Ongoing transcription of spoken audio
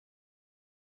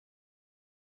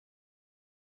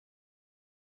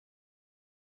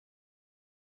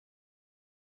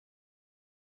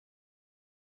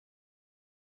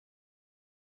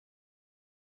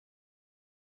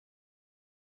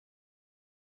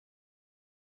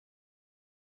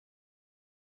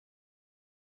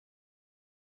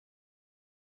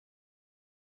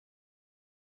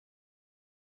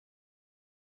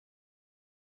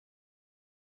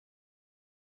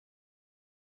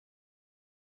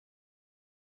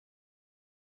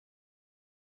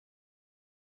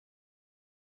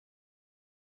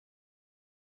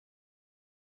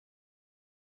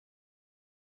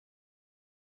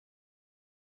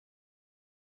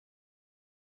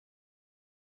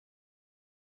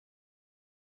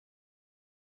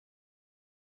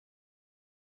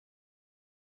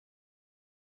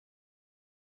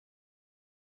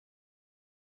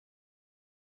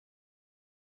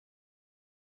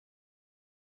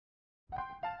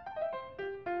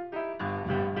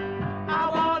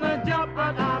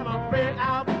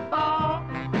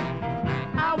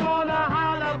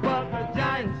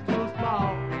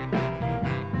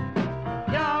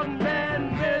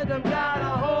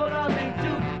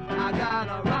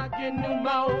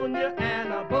pneumonia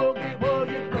and a boogie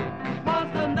woogie flu.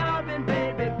 Monster loving,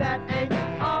 baby, that ain't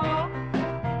all.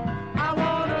 I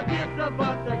wanna kiss her,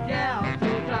 but the gal's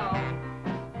too tall.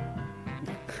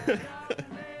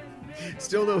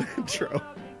 Still no intro.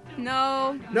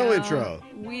 No intro.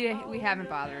 We haven't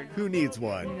bothered. Who needs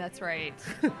one? That's right.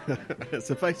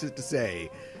 Suffice it to say,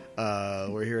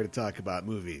 we're here to talk about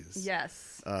movies.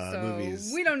 Yes.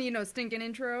 Movies we don't need no stinking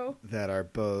intro. that are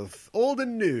both old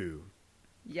and new.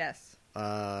 Yes.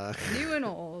 New and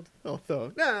old. Although,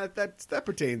 that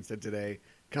pertains to today.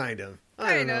 Kind of.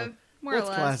 I don't know. More What's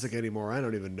or less. classic anymore? I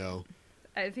don't even know.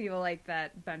 I feel like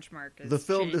that benchmark is The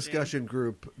film changing. discussion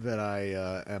group that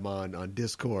I am on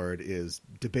Discord is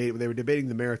They were debating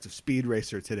the merits of Speed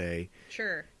Racer today.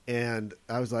 Sure. And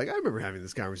I was like, I remember having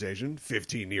this conversation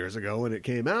 15 years ago when it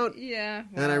came out. Yeah.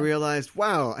 And I realized,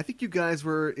 wow, I think you guys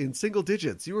were in single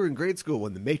digits. You were in grade school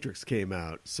when The Matrix came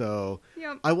out. So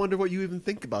Yep. I wonder what you even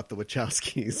think about the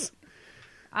Wachowskis.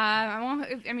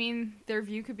 I mean, their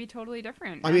view could be totally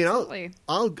different. I mean, Absolutely.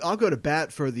 I'll go to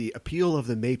bat for the appeal of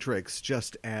The Matrix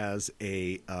just as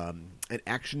an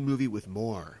action movie with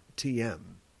more TM.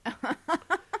 You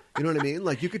know what I mean?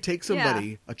 Like, you could take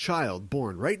somebody, a child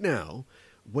born right now,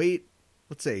 wait,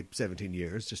 let's say 17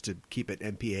 years, just to keep it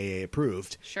MPAA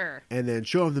approved. Sure. And then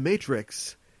show them The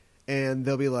Matrix, and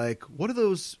they'll be like, what are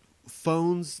those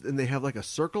phones? And they have like a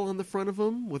circle on the front of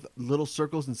them with little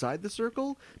circles inside the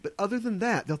circle. But other than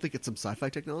that, they'll think it's some sci-fi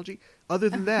technology. Other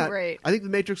than that, Right. I think The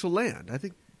Matrix will land. I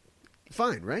think,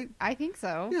 fine, right? I think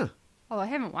so. Yeah. Although I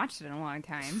haven't watched it in a long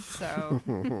time, so...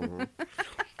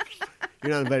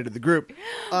 You're not invited to the group.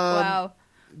 Wow.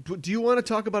 Do you want to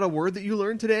talk about a word that you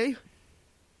learned today?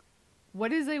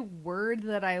 What is a word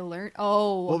that I learned?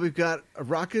 Oh. Well, we've got a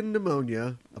rockin'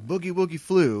 pneumonia, a boogie woogie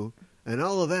flu, and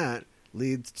all of that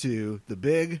leads to the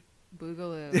big...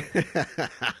 Boogaloo.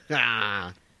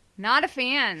 Not a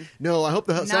fan. No, I hope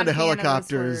the sound of a fan of this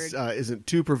helicopters word. isn't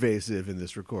too pervasive in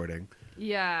this recording.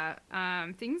 Yeah.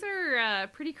 Things are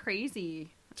pretty crazy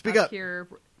Speak up. here.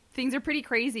 Things are pretty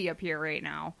crazy up here right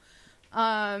now.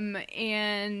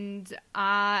 And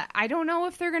I don't know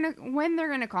if when they're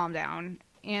gonna calm down,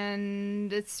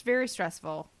 and it's very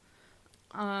stressful.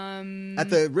 At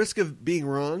the risk of being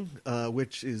wrong,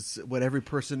 which is what every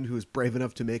person who is brave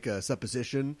enough to make a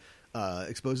supposition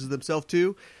exposes themselves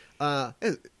to, I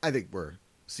think we're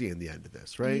seeing the end of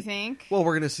this, right? You think? Well,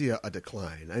 we're going to see a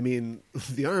decline. I mean,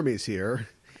 the army's here.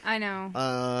 I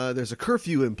know. There's a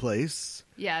curfew in place.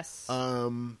 Yes. What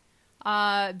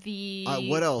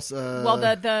else? Well,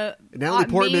 the Natalie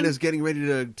Portman is getting ready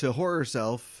to whore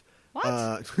herself. What?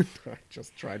 I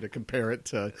just tried to compare it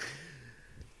to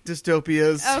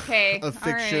dystopias of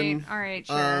fiction. All right,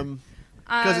 sure.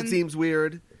 Because it seems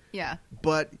weird. Yeah.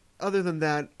 But other than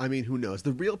that, I mean, who knows?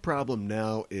 The real problem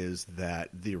now is that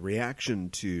the reaction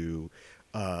to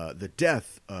the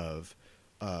death of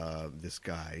this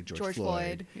guy, George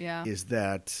Floyd, is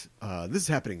that this is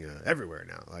happening everywhere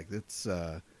now. Like, it's...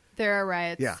 there are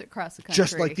riots across the country.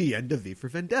 Just like the end of V for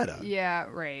Vendetta. Yeah,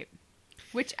 right.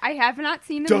 Which I have not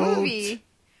seen the movie.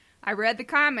 I read the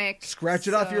comic. Scratch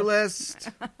it off your list.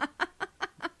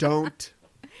 Don't.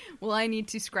 Will I need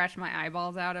to scratch my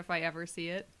eyeballs out if I ever see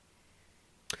it?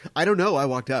 I don't know. I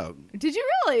walked out. Did you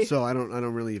really? So I don't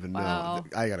really even know. Wow.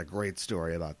 I got a great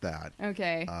story about that.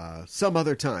 Okay. Some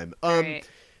other time. Right.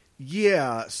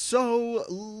 Yeah. So,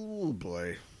 oh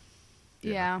boy.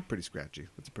 Yeah. Pretty scratchy.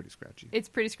 It's pretty scratchy. It's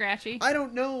pretty scratchy? I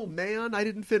don't know, man. I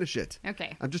didn't finish it.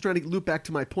 Okay. I'm just trying to loop back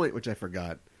to my point, which I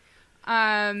forgot.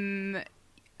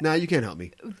 No, you can't help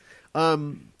me.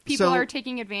 People are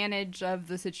taking advantage of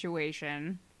the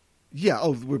situation. Yeah.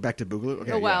 Oh, we're back to Boogaloo?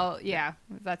 Okay, well, yeah.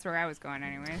 That's where I was going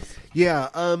anyways. Yeah.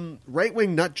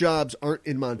 Right-wing nut jobs aren't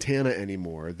in Montana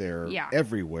anymore. They're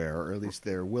everywhere, or at least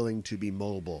they're willing to be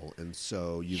mobile. And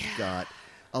so you've got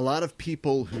a lot of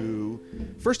people who,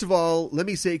 first of all, let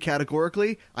me say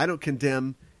categorically, I don't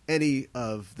condemn any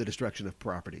of the destruction of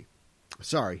property.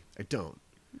 Sorry, I don't.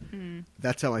 Mm-hmm.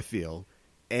 That's how I feel.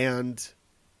 And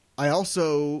I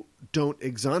also don't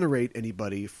exonerate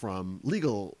anybody from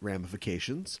legal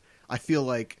ramifications. I feel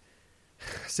like,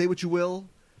 say what you will,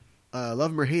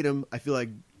 love him or hate him, I feel like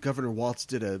Governor Walz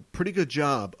did a pretty good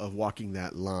job of walking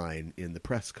that line in the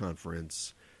press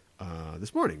conference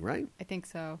this morning, right? I think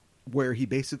so. Where he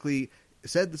basically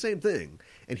said the same thing.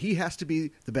 And he has to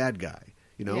be the bad guy,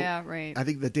 you know? Yeah, right. I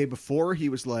think the day before he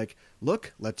was like,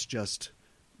 look, let's just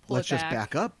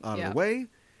back up out of the way.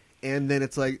 And then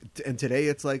it's like, and today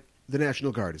it's like, the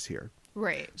National Guard is here.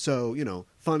 Right. So, you know,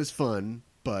 fun is fun,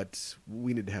 but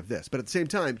we need to have this. But at the same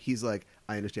time, he's like,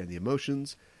 I understand the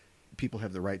emotions. People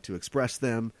have the right to express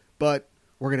them, but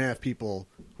we're going to have people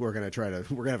who are going to we're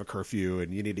going to have a curfew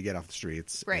and you need to get off the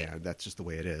streets. Right. And that's just the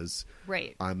way it is.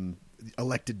 Right. I'm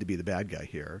elected to be the bad guy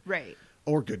here. Right.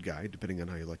 Or good guy, depending on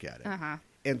how you look at it. Uh-huh.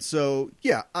 And so,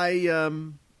 yeah,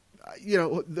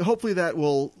 hopefully that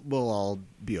will all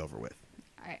be over with.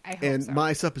 I hope and so.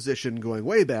 my supposition going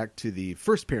way back to the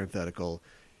first parenthetical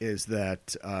is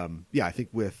that, I think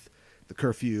with the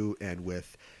curfew and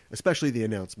with especially the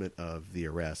announcement of the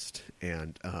arrest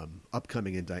and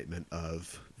upcoming indictment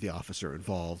of the officer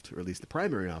involved, or at least the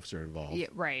primary officer involved. Yeah,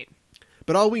 right.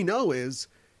 But all we know is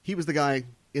he was the guy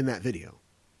in that video.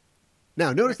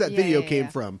 Now, notice that video came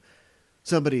from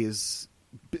somebody's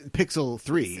Pixel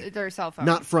 3. Their cell phone.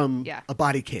 Not from a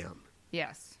body cam.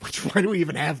 Yes. Why do we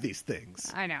even have these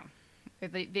things? I know.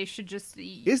 They should just...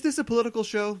 Is this a political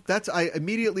show?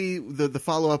 Immediately, the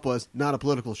follow-up was not a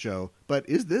political show. But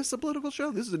is this a political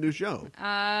show? This is a new show.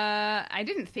 I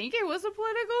didn't think it was a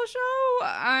political show.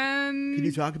 Can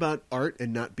you talk about art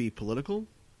and not be political?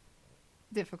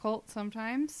 Difficult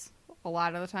sometimes. A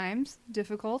lot of the times.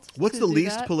 Difficult. What's the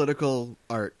least political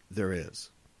art there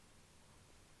is?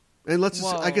 And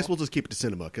I guess we'll just keep it to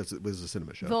cinema because it was a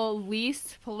cinema show. The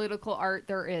least political art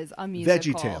there is, a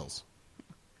musical. VeggieTales.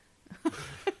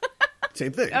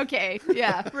 Same thing. Okay.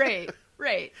 Yeah. Right.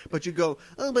 But you go,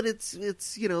 but it's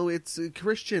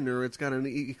Christian or it's got an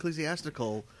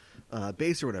ecclesiastical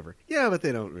base or whatever. Yeah, but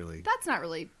they don't really. That's not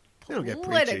really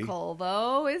political,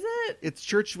 though, is it? It's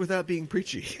church without being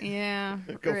preachy. Yeah.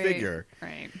 Go figure.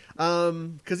 Right.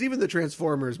 Because even the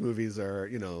Transformers movies are,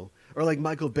 or like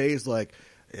Michael Bay's like,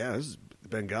 yeah, this is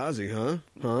Benghazi, huh?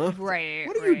 Right.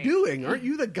 What are you doing? Aren't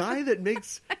you the guy that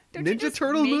makes Ninja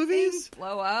Turtle movies?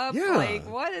 Blow up? Yeah. Like,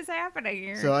 what is happening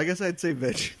here? So I guess I'd say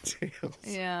VeggieTales.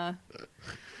 Yeah.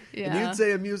 And you'd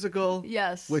say a musical?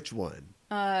 Yes. Which one?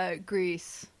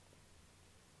 Grease.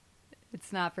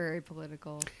 It's not very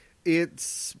political.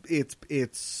 It's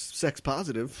sex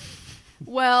positive.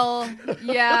 Well,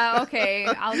 yeah, okay,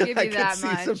 I'll give you that much. I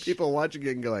can see some people watching it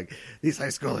and going, these high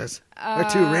schoolers are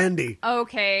too randy.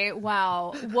 Okay,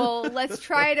 wow. Well, let's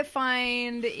try to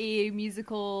find a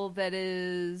musical that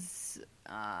is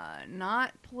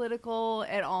not political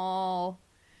at all.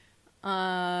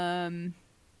 I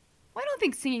don't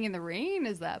think Singing in the Rain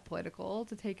is that political,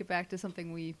 to take it back to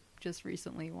something we just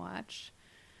recently watched.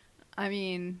 I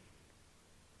mean,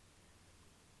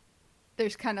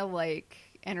 there's kind of like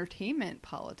entertainment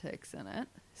politics in it,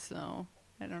 so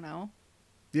I don't know.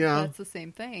 Yeah, that's the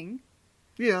same thing.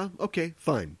 Yeah, okay,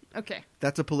 fine. Okay,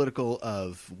 that's a political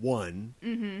of 1.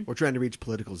 Mm-hmm. We're trying to reach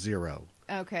political 0.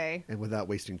 Okay, and without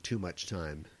wasting too much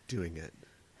time doing it.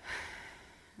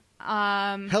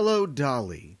 Hello,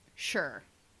 Dolly. Sure.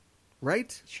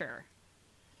 Right? Sure.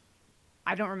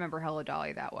 I don't remember Hello,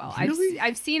 Dolly that well. Really?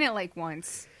 I've seen it like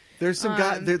once. There's some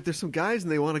there's some guys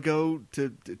and they want to go to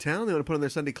town. They want to put on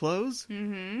their Sunday clothes.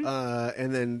 Mm-hmm.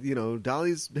 And then,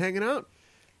 Dolly's hanging out.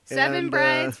 7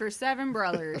 brides for 7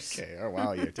 brothers. Okay. Oh,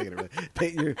 wow. You're taking it.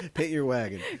 Paint your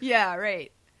wagon. Yeah,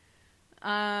 right.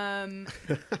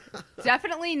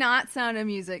 Definitely not Sound of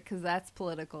Music because that's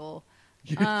political.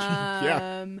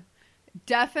 Yeah.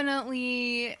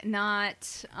 Definitely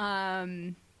not.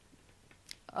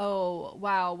 Oh,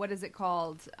 wow. What is it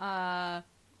called?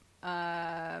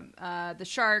 The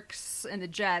Sharks and the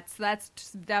Jets.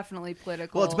 That's definitely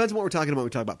political. Well, it depends on what we're talking about when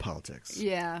we talk about politics.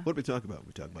 Yeah. What do we talk about when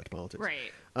we talk about politics?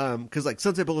 Right. Because like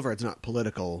Sunset Boulevard's not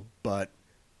political, but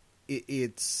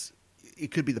it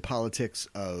could be the politics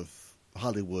of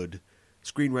Hollywood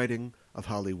screenwriting, of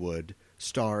Hollywood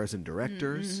stars and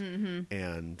directors,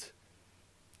 and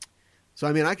so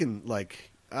I mean I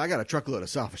got a truckload of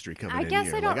sophistry coming in here. I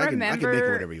guess I don't remember. I can make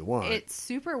it whatever you want. It's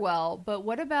super well, but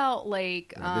what about this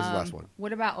is the last one.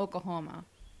 What about Oklahoma?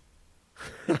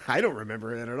 I don't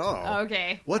remember it at all.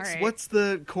 Okay. What's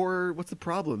the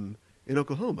problem in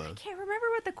Oklahoma? I can't remember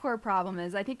what the core problem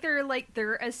is. I think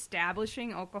they're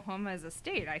establishing Oklahoma as a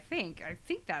state. I think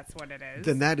that's what it is.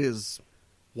 Then that is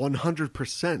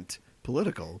 100%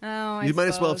 political. Oh, you might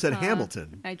as well have said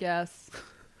Hamilton. I guess.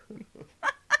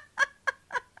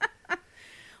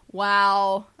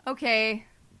 Wow. Okay.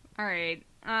 All right.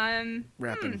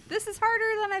 Rapping. This is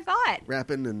harder than I thought.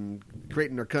 Rapping and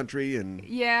creating our country and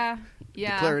yeah.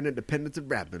 declaring independence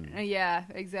and rapping. Yeah,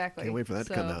 exactly. Can't wait for that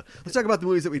to come out. Let's talk about the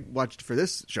movies that we watched for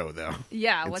this show, though.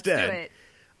 Yeah, let's do it.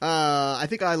 I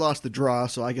think I lost the draw,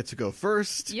 so I get to go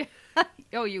first. Yeah.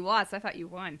 Oh, you lost. I thought you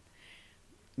won.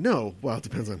 No. Well, it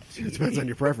depends on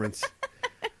your preference.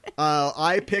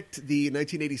 I picked the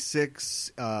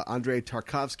 1986 Andrei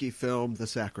Tarkovsky film, The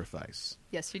Sacrifice.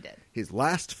 Yes, you did. His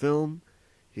last film.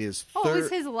 It was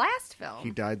his last film?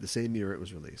 He died the same year it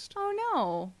was released.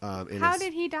 Oh, no. How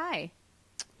did he die?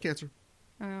 Cancer.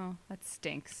 Oh, that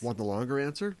stinks. Want the longer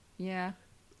answer? Yeah.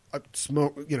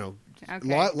 Smoke,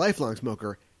 lifelong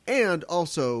smoker, and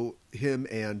also him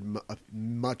and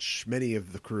many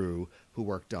of the crew who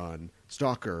worked on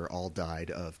Stalker all died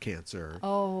of cancer.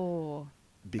 Oh.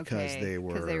 Because they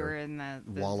were in the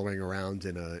wallowing around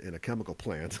in a chemical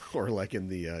plant, or like in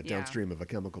the downstream of a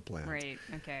chemical plant. Right.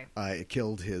 Okay. It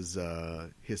killed his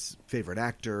favorite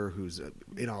actor, who's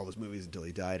in all his movies until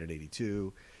he died in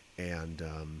 '82,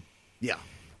 and yeah.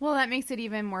 Well, that makes it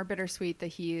even more bittersweet that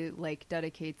he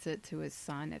dedicates it to his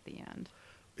son at the end,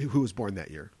 who was born that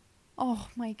year. Oh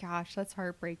my gosh, that's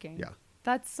heartbreaking. Yeah,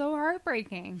 that's so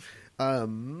heartbreaking.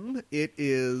 It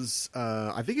is.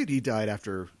 I think he died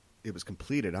after it was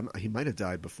completed. He might have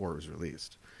died before it was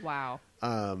released. Wow.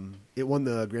 It won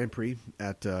the Grand Prix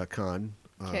at Cannes,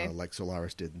 okay. Like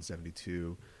Solaris did in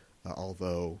 '72.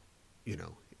 Although,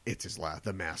 it's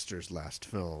the master's last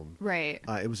film. Right.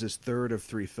 It was his third of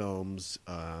 3 films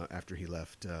after he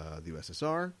left the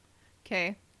USSR.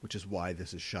 Okay. Which is why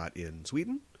this is shot in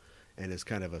Sweden, and is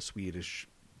kind of a Swedish,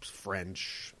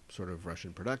 French, sort of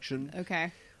Russian production.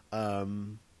 Okay.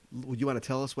 You want to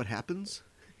tell us what happens?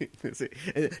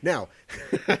 Now,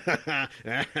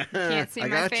 can't see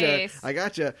my face. I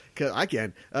gotcha. Cause I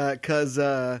can. Because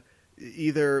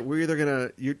you're literally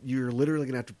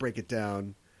gonna have to break it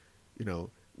down.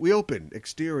 We open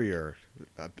exterior,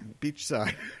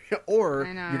 beachside, or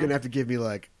you're gonna have to give me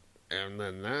and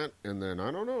then that, and then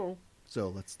I don't know. So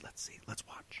let's see. Let's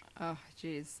watch. Oh,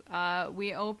 jeez.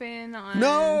 We open on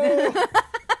no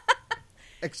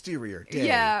exterior. Day.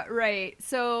 Yeah, right.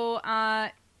 So,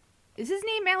 is his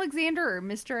name Alexander or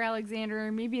Mr.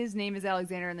 Alexander? Maybe his name is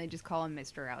Alexander and they just call him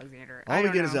Mr. Alexander. All we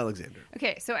get is Alexander.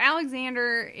 Okay, so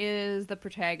Alexander is the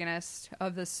protagonist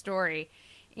of this story,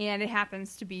 and it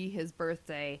happens to be his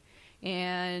birthday.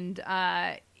 And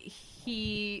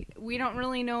we don't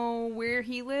really know where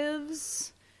he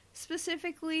lives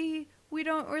specifically. We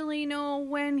don't really know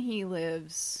when he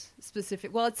lives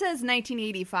specifically. Well, it says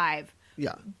 1985.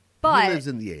 Yeah, but he lives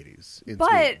in the 80s. But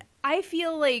Sweden. I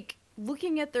feel like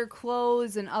looking at their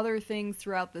clothes and other things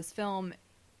throughout this film,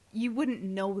 you wouldn't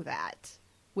know that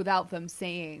without them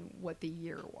saying what the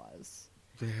year was.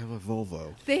 They have a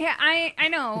Volvo. I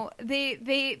know they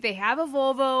have a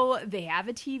Volvo. They have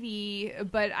a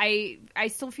TV, but I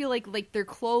still feel like their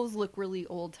clothes look really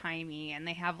old timey, and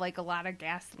they have a lot of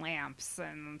gas lamps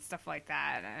and stuff like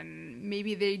that, and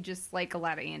maybe they just like a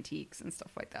lot of antiques and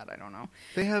stuff like that. I don't know.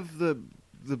 They have the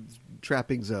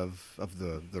trappings of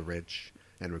the rich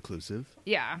and reclusive.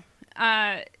 Yeah.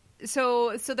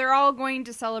 So they're all going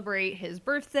to celebrate his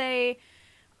birthday.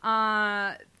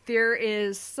 There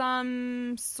is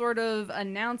some sort of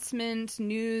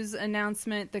news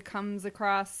announcement that comes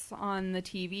across on the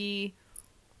TV.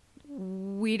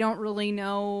 We don't really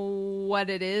know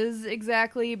what it is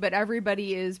exactly, but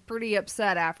everybody is pretty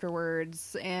upset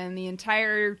afterwards, and the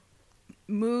entire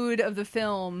mood of the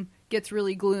film gets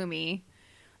really gloomy.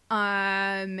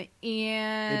 And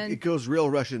it goes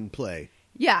real Russian play.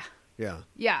 Yeah. Yeah.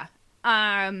 Yeah.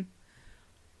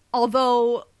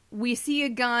 Although we see a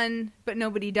gun, but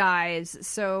nobody dies.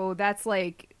 So that's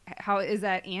how is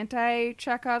that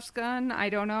anti-Chekhov's gun? I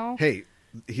don't know. Hey,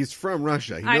 he's from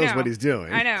Russia. He knows what he's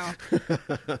doing. I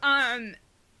know.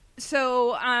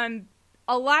 So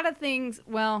a lot of things,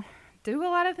 do a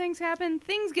lot of things happen?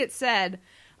 Things get said.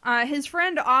 His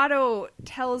friend Otto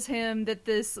tells him that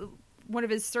one of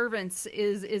his servants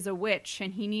is a witch,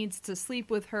 and he needs to sleep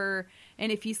with her,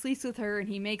 and if he sleeps with her and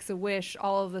he makes a wish,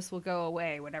 all of this will go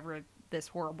away, whatever this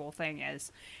horrible thing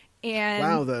is. And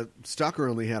wow, the stalker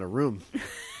only had a room.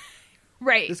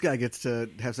 Right. This guy gets to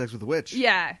have sex with a witch.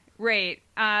 Yeah, right.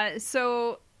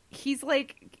 So he's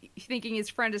thinking his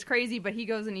friend is crazy, but he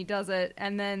goes and he does it,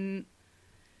 and then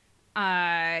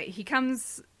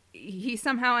he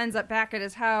somehow ends up back at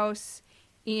his house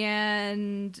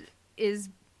and is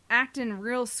acting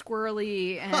real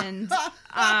squirrely, and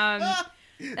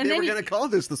they were going to call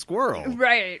this the squirrel,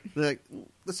 right? The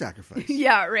sacrifice.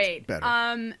 Yeah, right. Better.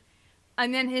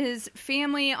 And then his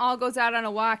family all goes out on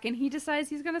a walk, and he decides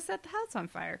he's going to set the house on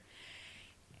fire.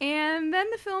 And then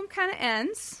the film kind of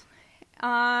ends,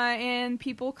 and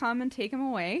people come and take him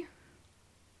away.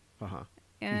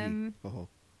 And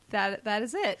that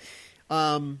is it.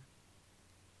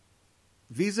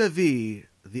 Vis-a-vis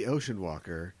The Ocean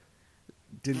Walker,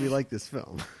 did we like this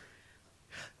film?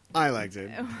 I liked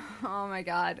it. Oh my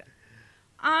god.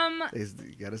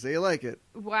 You gotta say you like it.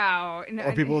 Wow. No,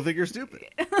 or people will think you're stupid.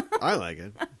 I like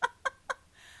it.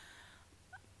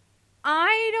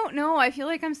 I don't know. I feel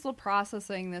like I'm still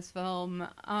processing this film.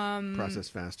 Process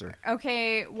faster.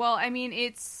 Okay. Well, I mean,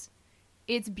 it's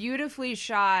It's beautifully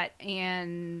shot,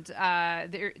 and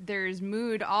there's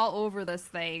mood all over this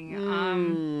thing.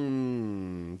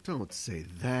 Don't say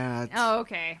that. Oh,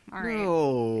 okay. All right.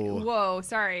 No. Whoa,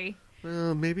 sorry.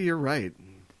 Well, maybe you're right.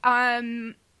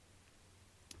 I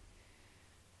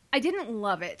didn't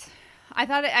love it. I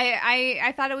thought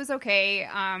I thought it was okay,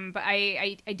 but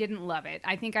I didn't love it.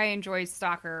 I think I enjoyed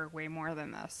Stalker way more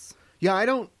than this. Yeah, I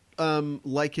don't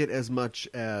like it as much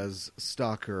as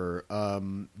Stalker,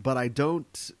 but I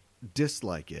don't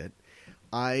dislike it.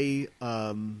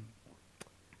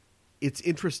 It's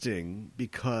interesting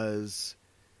because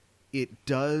it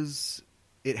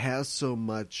has so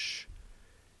many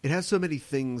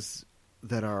things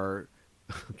that are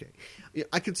okay.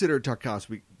 I consider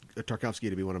Tarkovsky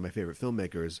to be one of my favorite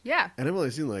filmmakers. Yeah. And I've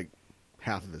only seen like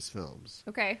half of his films.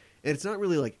 Okay. And it's not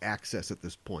really like Access at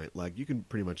this point. Like you can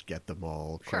pretty much get them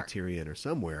all Criterion or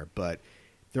somewhere, but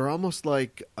they're almost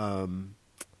like I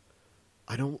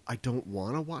don't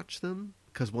want to watch them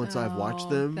because once I've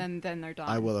watched them, then they're done.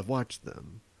 I will have watched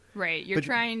them. Right. You're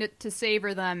trying to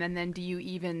savor them, and then do you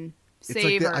even savor?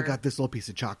 It's like I got this little piece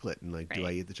of chocolate, and like, do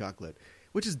I eat the chocolate?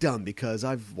 Which is dumb because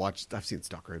I've seen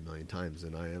Stalker a million times,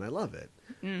 and I love it.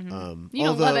 Mm-hmm. You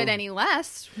don't love it any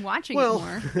less watching it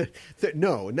more.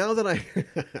 No, now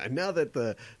that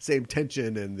the same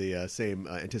tension and the same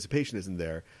anticipation isn't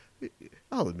there,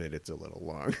 I'll admit it's a little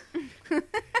long.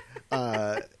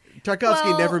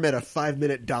 Tarkovsky never met a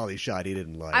 5-minute dolly shot he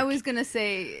didn't like. I was gonna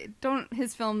say, don't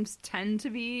his films tend to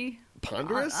be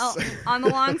ponderous on the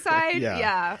long side?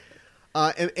 Yeah.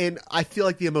 And I feel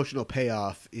like the emotional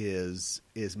payoff is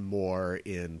more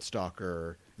in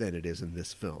Stalker than it is in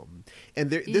this film. And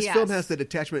this film has the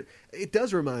detachment. It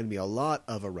does remind me a lot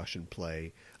of a Russian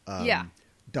play.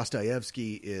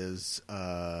 Dostoevsky is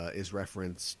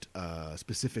referenced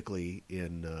specifically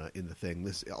in the thing.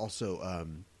 This also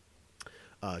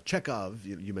Chekhov,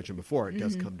 you mentioned before, it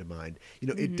does come to mind.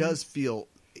 It does feel.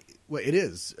 Well, it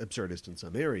is absurdist in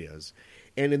some areas.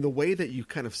 And in the way that you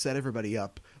kind of set everybody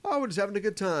up, we're just having a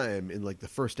good time in like the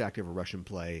first act of a Russian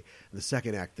play. In the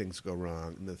second act, things go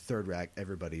wrong. In the third act,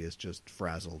 everybody is just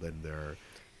frazzled and they're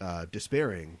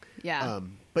despairing. Yeah.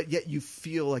 But yet you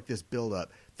feel like this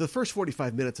build-up. The first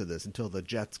 45 minutes of this until the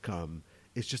jets come,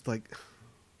 it's just like,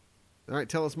 all right,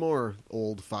 tell us more,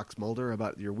 old Fox Mulder,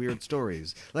 about your weird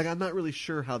stories. Like, I'm not really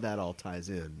sure how that all ties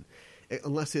in.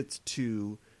 Unless it's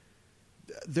to...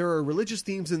 There are religious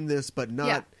themes in this, but not...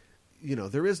 Yeah.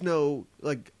 There is no,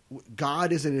 like,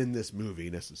 God isn't in this movie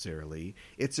necessarily.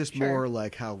 It's just more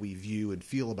like how we view and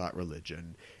feel about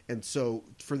religion. And so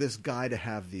for this guy to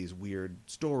have these weird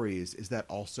stories, is that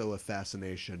also a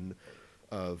fascination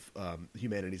of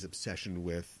humanity's obsession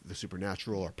with the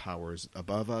supernatural or powers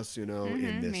above us,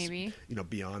 in this, maybe.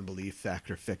 Beyond belief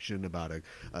fact or fiction about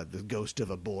the ghost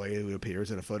of a boy who appears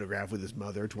in a photograph with his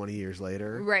mother 20 years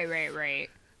later? Right.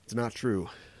 It's not true.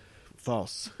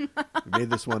 False. We made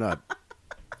this one up.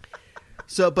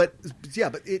 So, but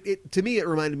it to me it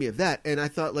reminded me of that, and I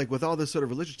thought, like, with all this sort of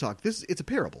religious talk, it's a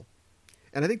parable,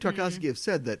 and I think Tarkovsky have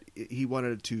said that he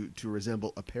wanted it to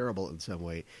resemble a parable in some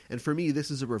way, and for me,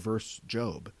 this is a reverse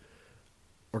Job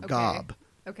or Gob.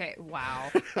 Okay,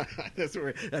 wow.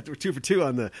 We're 2 for 2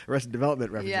 on the Arrested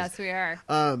Development references. Yes, we are.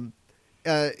 And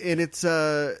it's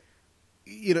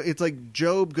it's like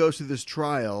Job goes through this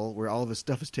trial where all of his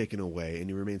stuff is taken away and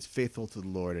he remains faithful to the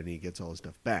Lord and he gets all his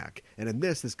stuff back. And in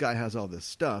this guy has all this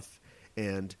stuff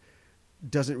and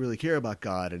doesn't really care about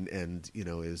God and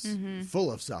is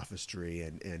full of sophistry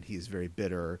and he's very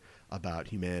bitter about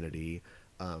humanity.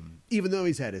 Even though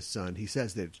he's had his son, he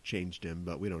says that it's changed him,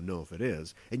 but we don't know if it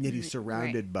is. And yet he's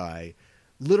surrounded by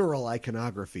literal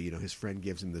iconography. His friend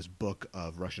gives him this book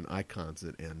of Russian icons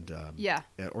and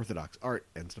Orthodox art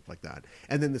and stuff like that.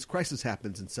 And then this crisis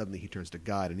happens, and suddenly he turns to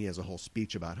God, and he has a whole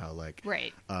speech about how, like,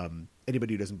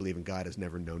 anybody who doesn't believe in God has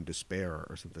never known despair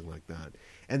or something like that.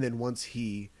 And then once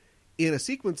he, in a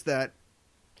sequence that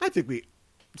I think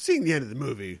seeing the end of the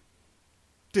movie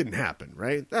didn't happen,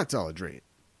 right? That's all a dream.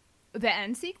 The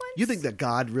end sequence? You think that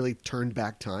God really turned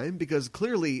back time? Because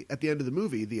clearly, at the end of the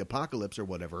movie, the apocalypse or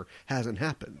whatever hasn't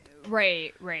happened.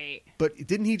 Right. But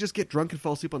didn't he just get drunk and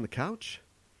fall asleep on the couch?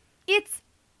 It's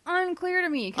unclear to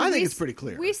me. I think it's pretty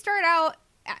clear. We start out,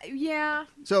 yeah.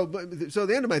 So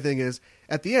the end of my thing is,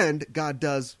 at the end, God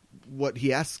does what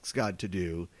he asks God to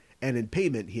do, and in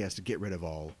payment, he has to get rid of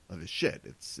all of his shit.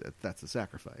 That's the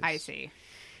sacrifice. I see.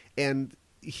 And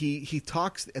he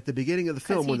talks at the beginning of the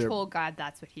film because he told God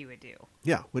that's what he would do.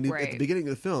 Yeah, when at the beginning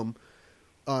of the film,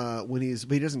 but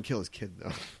he doesn't kill his kid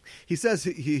though. He says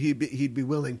he'd be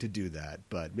willing to do that,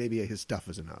 but maybe his stuff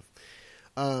is enough.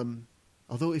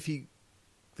 Although the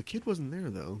kid wasn't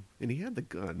there though, and he had the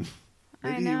gun.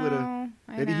 Maybe he would have.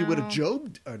 Maybe he would have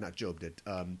not Jobed it.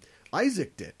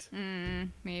 Isaac'd it.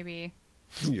 Maybe.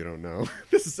 You don't know.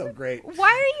 This is so great.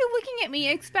 Why are you looking at me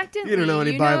expectantly? You don't know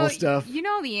any Bible stuff. You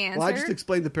know the answer. Well, I just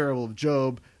explained the parable of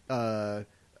Job. God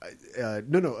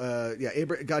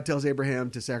tells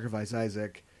Abraham to sacrifice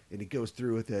Isaac, and he goes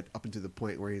through with it up until the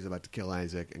point where he's about to kill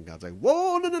Isaac, and God's like,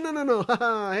 "Whoa, no,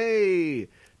 ha, hey,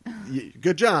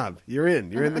 good job, you're in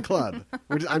the club.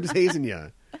 I'm just hazing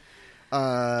you,"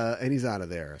 and he's out of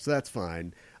there, so that's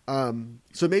fine.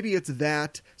 So maybe it's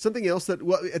that. Something else that,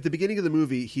 well, at the beginning of the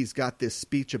movie, he's got this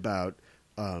speech about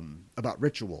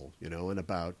ritual, and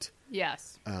about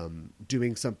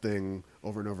doing something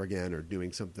over and over again, or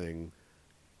doing something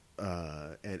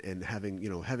and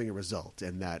having a result,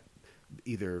 and that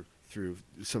either through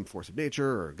some force of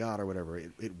nature or God or whatever,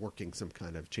 it working some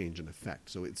kind of change and effect.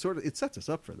 So it sets us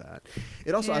up for that.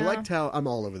 It also, I liked how, I'm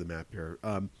all over the map here.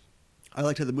 I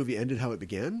liked how the movie ended, how it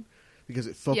began, because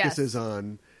it focuses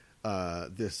on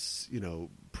this,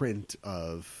 print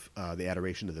of the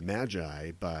Adoration of the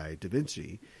Magi by Da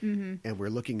Vinci, and we're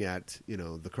looking at,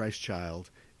 the Christ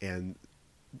child, and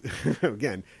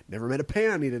again, never met a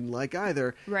pan he didn't like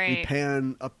either. Right. We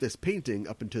pan up this painting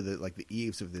up into the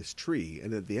eaves of this tree,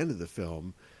 and at the end of the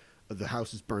film, the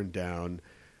house is burned down.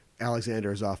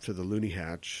 Alexander is off to the loony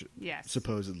hatch,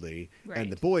 supposedly, and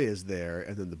the boy is there,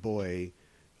 and then the boy,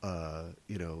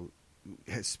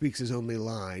 speaks his only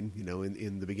line,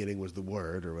 in the beginning was the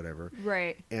word or whatever.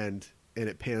 Right. And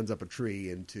it pans up a tree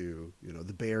into,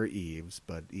 the bare eaves,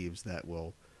 but eaves that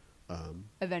will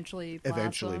eventually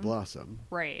blossom.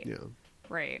 Right. Yeah.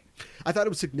 Right. I thought it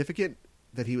was significant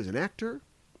that he was an actor,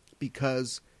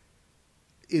 because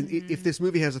if this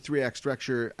movie has a 3-act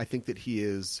structure, I think that he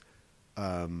is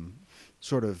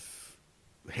sort of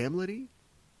Hamlet-y,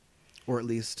 or at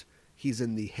least he's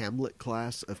in the Hamlet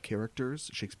class of characters,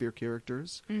 Shakespeare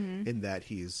characters, in that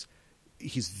he's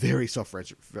very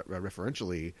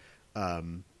self-referentially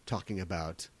talking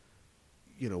about,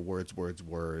 words,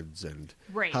 and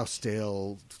how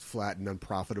stale, flat, and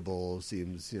unprofitable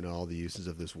seems, all the uses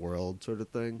of this world, sort of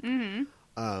thing.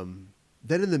 Then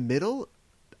in the middle,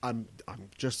 I'm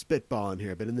just spitballing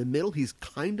here, but in the middle, he's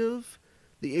kind of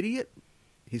the idiot.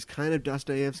 He's kind of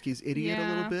Dostoevsky's idiot a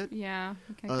little bit. Yeah,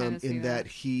 I can kind of see in that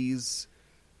he's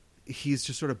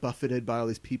just sort of buffeted by all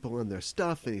these people and their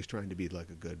stuff, and he's trying to be like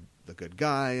the good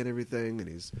guy and everything, and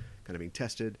he's kind of being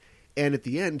tested. And at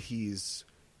the end, he's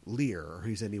Lear, or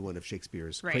he's any one of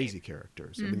Shakespeare's crazy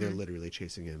characters. I mean, they're literally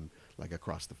chasing him like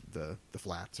across the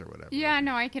flats or whatever. Yeah,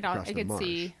 no, I could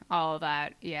see all of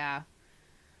that. Yeah.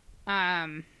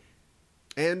 And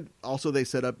also they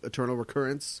set up eternal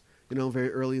recurrence,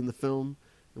 very early in the film.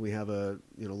 And we have a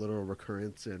literal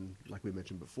recurrence, and like we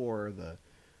mentioned before, the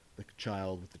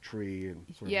child with the tree, and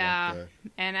sort of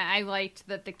and I liked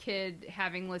that the kid,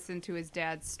 having listened to his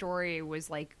dad's story, was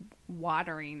like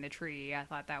watering the tree. I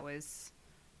thought that was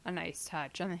a nice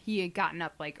touch, and he had gotten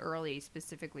up like early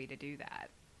specifically to do that.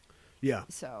 Yeah.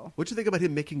 So, what do you think about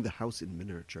him making the house in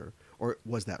miniature, or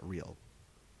was that real?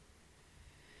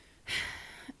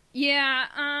 Yeah,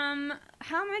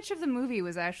 how much of the movie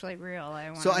was actually real?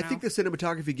 I think the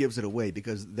cinematography gives it away,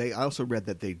 because I also read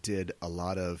that they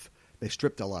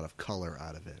stripped a lot of color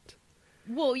out of it.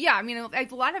 Well, yeah, I mean, a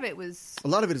lot of it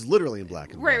is literally in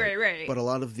black and white. Right. But a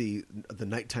lot of the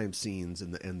nighttime scenes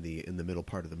in the middle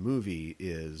part of the movie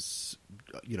is,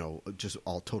 just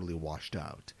all totally washed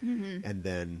out, and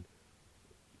then,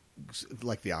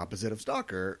 like the opposite of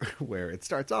Stalker, where it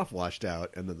starts off washed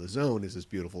out, and then the zone is this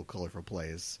beautiful, colorful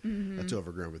place that's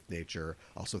overgrown with nature.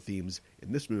 Also themes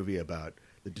in this movie about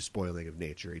the despoiling of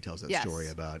nature. He tells that story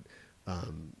about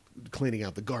cleaning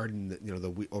out the garden, the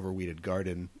overweeded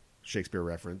garden, Shakespeare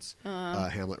reference,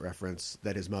 Hamlet reference,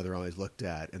 that his mother always looked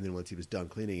at. And then once he was done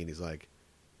cleaning, and he's like,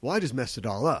 well, I just messed it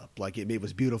all up. Like, it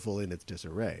was beautiful in its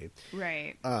disarray.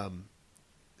 Right.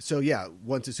 So yeah,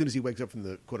 as soon as he wakes up from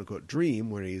the quote-unquote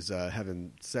dream where he's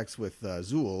having sex with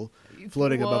Zool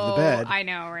floating above the bed. I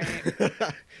know,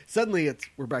 right? Suddenly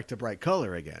we're back to bright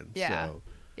color again. Yeah. So.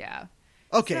 Yeah.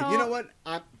 Okay, you know what?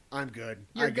 I'm good.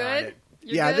 You're good? It.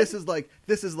 Good? This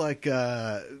is like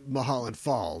Mulholland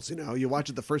Falls. You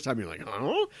watch it the first time, you're like,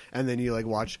 oh, and then you like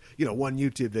watch one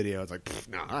YouTube video. It's like,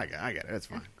 no, I get it. It's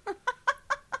fine.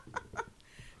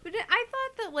 But I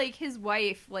thought that, like, his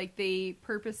wife, like, they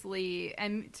purposely,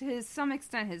 and to some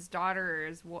extent his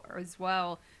daughter as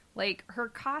well, like, her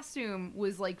costume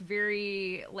was, like,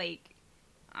 very, like,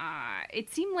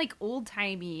 it seemed, like,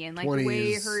 old-timey, and, like, the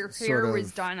way her hair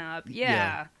was done up.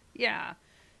 Yeah.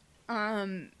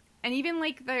 And even,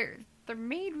 like, the the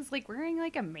maid was like wearing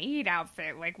like a maid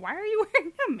outfit. Like, why are you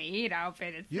wearing a maid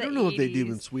outfit? It's you don't know 80s. what they do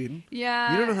in Sweden.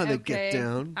 Yeah, you don't know how they get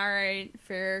down. All right,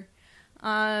 fair.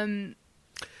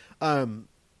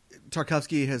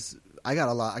 Tarkovsky has. I got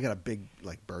a big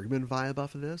like Bergman vibe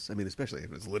off of this. I mean, especially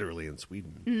if it's literally in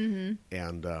Sweden. Mm-hmm.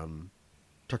 And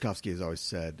Tarkovsky has always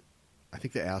said, I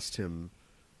think they asked him,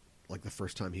 like the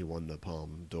first time he won the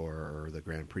Palme d'Or or the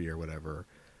Grand Prix or whatever,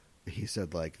 he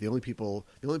said like the only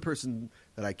person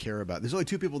that I care about. There's only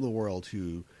two people in the world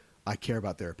who I care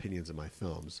about their opinions of my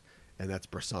films, and that's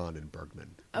Bresson and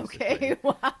Bergman. Okay,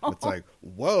 wow. It's like,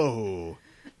 whoa!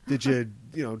 Did you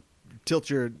tilt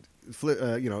your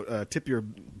tip your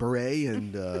beret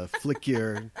and flick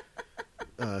your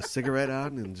cigarette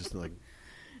out and just like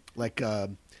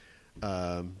Dirk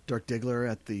Diggler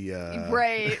at the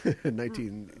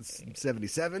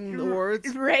 1977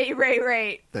 awards.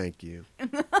 Right. Thank you.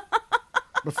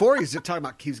 Before he's talking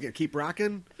about he's gonna keep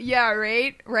rocking. Yeah,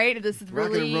 right. This is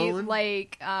really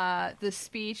like the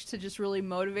speech to just really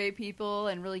motivate people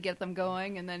and really get them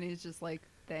going, and then he's just like,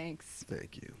 "Thanks,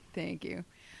 thank you."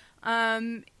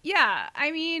 Yeah,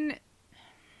 I mean,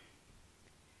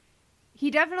 he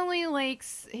definitely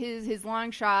likes his long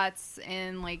shots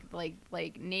and like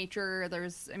nature.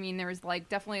 There's like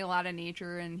definitely a lot of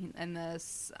nature in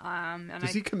this.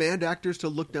 Does he command actors to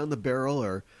look down the barrel,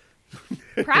 or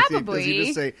probably does he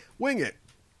just say wing it?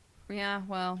 Yeah,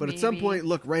 well, but maybe. At some point,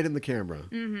 look right in the camera,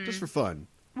 just for fun.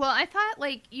 Well, I thought,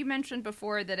 like you mentioned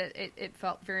before, that it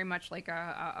felt very much like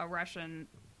a Russian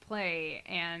play,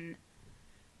 and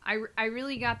I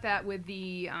really got that with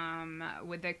the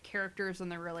characters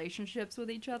and their relationships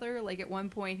with each other. Like at one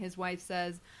point, his wife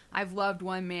says, "I've loved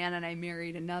one man and I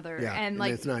married another." Yeah, and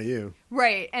like it's not you,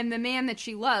 right? And the man that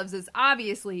she loves is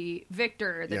obviously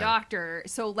Victor, the doctor.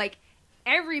 So like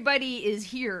everybody is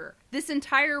here. This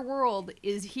entire world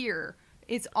is here.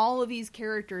 It's all of these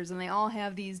characters, and they all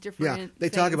have these different. Yeah, they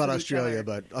talk about Australia,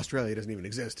 but Australia doesn't even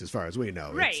exist as far as we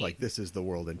know. Right. It's like this is the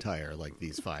world entire, like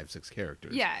these 5-6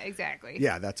 characters. Yeah, exactly.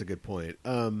 Yeah, that's a good point.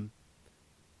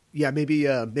 Yeah, maybe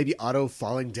Otto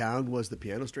falling down was the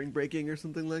piano string breaking or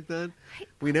something like that.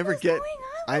 We never get.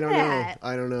 I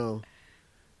don't know.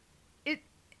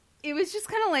 It was just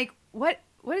kind of like what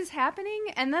is happening,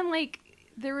 and then like.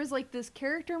 There was like this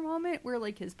character moment where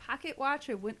like his pocket watch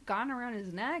had gone around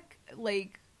his neck,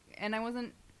 like, and I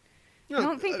wasn't. I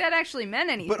don't think that actually meant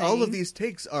anything. But all of these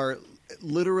takes are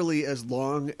literally as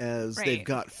long as they've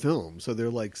got film, so they're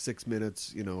like 6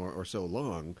 minutes, or so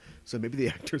long. So maybe the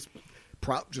actor's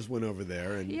prop just went over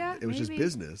there, and it was just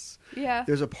business. Yeah.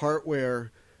 There's a part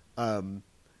where, the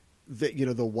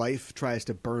wife tries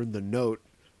to burn the note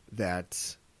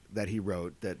that he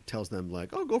wrote that tells them like,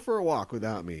 "Oh, go for a walk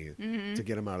without me," to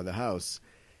get him out of the house.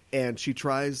 And she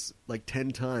tries like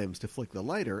 10 times to flick the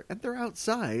lighter, and they're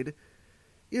outside,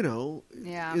 in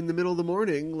the middle of the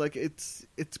morning. Like it's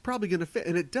probably going to fail,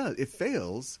 and it does. It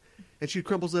fails, and she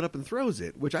crumbles it up and throws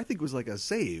it, which I think was like a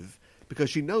save because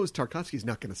she knows Tarkovsky's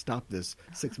not going to stop this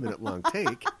 6-minute long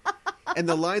take. And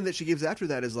the line that she gives after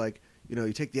that is like,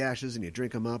 you take the ashes and you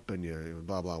drink them up and you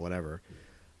blah blah whatever.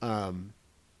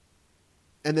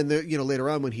 And then, later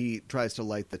on when he tries to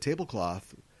light the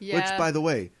tablecloth, which, by the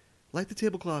way, light the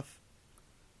tablecloth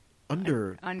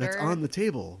under that's on the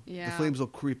table. Yeah. The flames will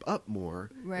creep up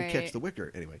more and catch the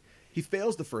wicker. Anyway, he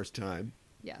fails the first time.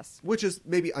 Yes. Which is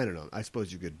maybe, I don't know, I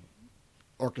suppose you could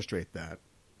orchestrate that.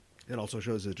 It also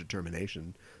shows his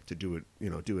determination to do it,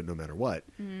 do it no matter what.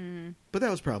 Mm. But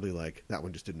that was probably like, that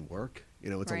one just didn't work.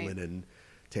 It's a linen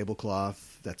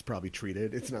tablecloth that's probably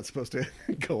treated. It's not supposed to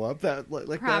go up that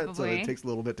that, so it takes a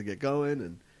little bit to get going.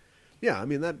 And yeah, I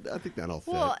mean I think that all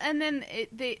fit. Well, and then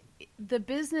the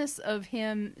business of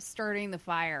him starting the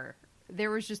fire,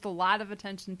 there was just a lot of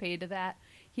attention paid to that.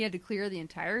 He had to clear the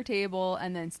entire table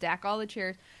and then stack all the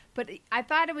chairs. But I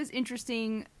thought it was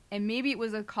interesting, and maybe it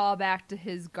was a callback to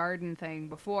his garden thing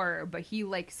before, but he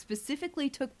like specifically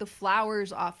took the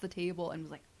flowers off the table and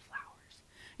was like,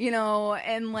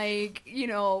 and like,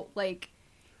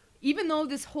 even though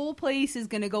this whole place is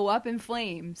going to go up in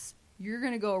flames, you're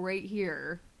going to go right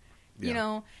here,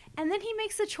 and then he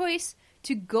makes the choice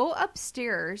to go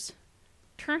upstairs,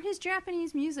 turn his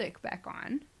Japanese music back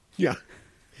on. Yeah.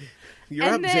 You're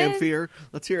up, Zamfir.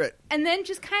 Let's hear it. And then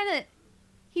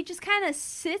he just kind of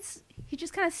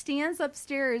stands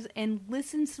upstairs and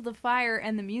listens to the fire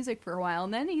and the music for a while.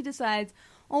 And then he decides,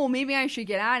 oh, maybe I should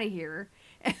get out of here.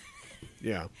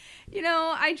 Yeah.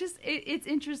 It's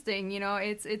interesting,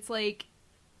 it's like,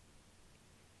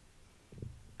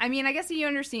 I mean, I guess you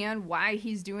understand why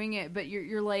he's doing it, but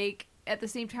you're like, at the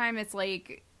same time, it's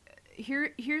like,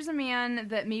 here's a man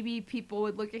that maybe people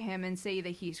would look at him and say that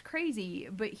he's crazy,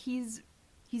 but he's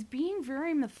being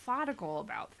very methodical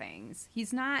about things.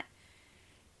 He's not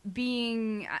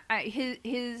being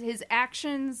his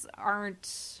actions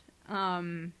aren't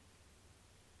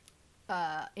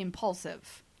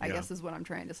impulsive, I guess is what I'm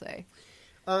trying to say.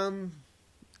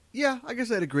 Yeah, I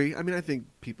guess I'd agree. I mean, I think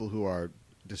people who are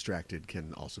distracted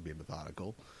can also be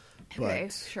methodical. But, okay,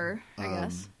 sure, I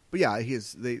guess. But yeah,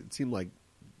 they seem like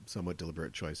somewhat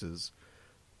deliberate choices,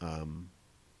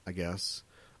 I guess.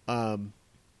 I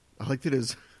liked it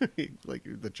as, like,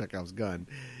 the Chekhov's gun.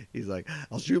 He's like,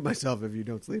 I'll shoot myself if you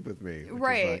don't sleep with me. Which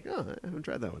right. is like, I haven't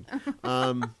tried that one.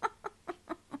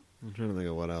 I'm trying to think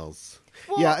of what else.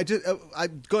 Well,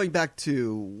 I'm going back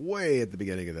to way at the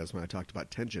beginning of this when I talked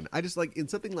about tension. I just like, in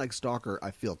something like Stalker,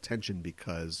 I feel tension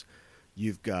because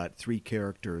you've got three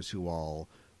characters who all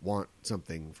want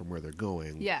something from where they're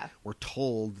going. Yeah. We're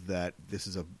told that this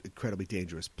is an incredibly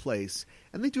dangerous place,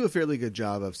 and they do a fairly good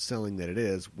job of selling that it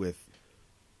is with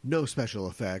no special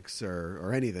effects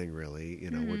or anything really.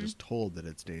 You know, we're just told that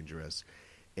it's dangerous.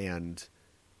 And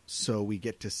so we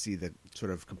get to see the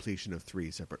sort of completion of three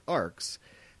separate arcs.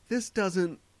 This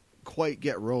doesn't quite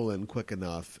get rolling quick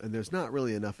enough, and there's not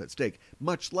really enough at stake,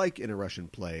 much like in a Russian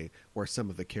play where some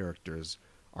of the characters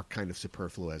are kind of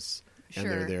superfluous and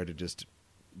they're there to just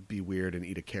be weird and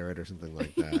eat a carrot or something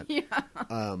like that.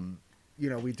 Yeah. You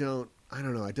know, I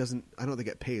don't know, I don't think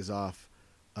it pays off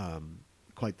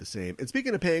quite the same. And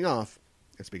speaking of paying off,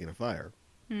 and speaking of fire,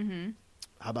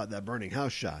 how about that burning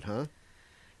house shot, huh?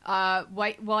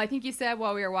 Well, I think you said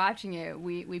while we were watching it,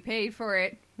 we paid for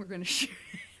it. We're going to shoot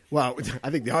it. Well,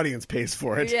 I think the audience pays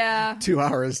for it. Yeah. 2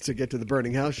 hours to get to the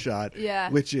burning house shot,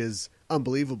 which is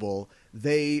unbelievable.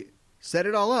 They set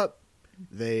it all up.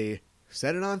 They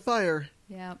set it on fire.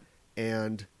 Yep.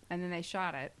 And then they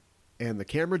shot it. And the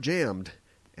camera jammed,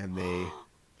 and they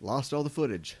lost all the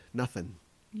footage. Nothing.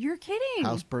 You're kidding.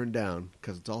 House burned down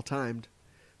because it's all timed.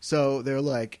 So they're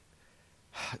like,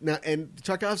 now, and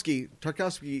Tarkovsky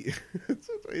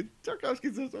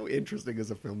is so interesting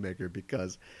as a filmmaker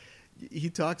because he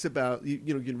talks about,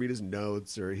 you know, you can read his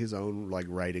notes or his own like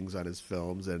writings on his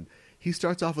films, and he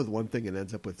starts off with one thing and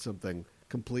ends up with something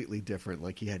completely different.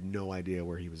 Like he had no idea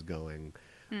where he was going.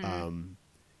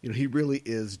 You know, he really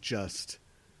is just,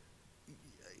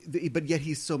 but yet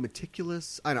he's so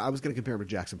meticulous. I know I was going to compare him to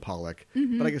Jackson Pollock,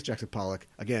 but I guess Jackson Pollock,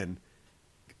 again,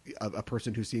 a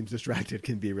person who seems distracted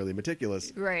can be really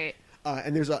meticulous. Right.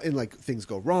 And there's and like things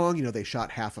go wrong. You know, they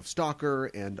shot half of Stalker,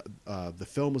 and the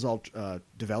film was all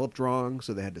developed wrong,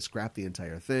 so they had to scrap the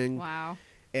entire thing. Wow.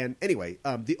 And anyway,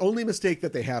 the only mistake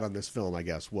that they had on this film, I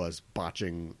guess, was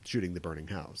botching shooting the burning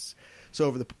house. So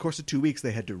over the course of 2 weeks,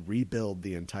 they had to rebuild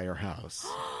the entire house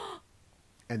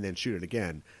and then shoot it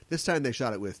again. This time they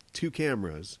shot it with 2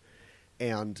 cameras,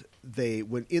 and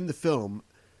when in the film,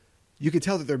 you can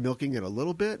tell that they're milking it a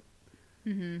little bit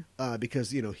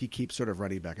because, you know, he keeps sort of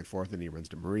running back and forth, and he runs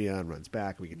to Maria and runs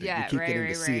back. We keep getting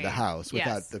to see the house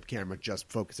without the camera just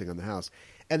focusing on the house.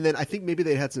 And then I think maybe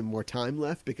they had some more time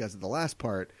left because of the last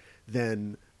part,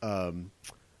 then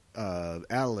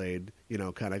Adelaide, you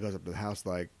know, kind of goes up to the house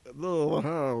like, the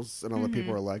house, and all the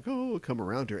people are like, oh, come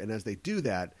around her. And as they do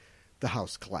that, the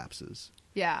house collapses.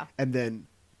 Yeah. And then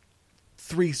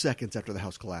 3 seconds after the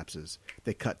house collapses,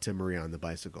 they cut to Maria on the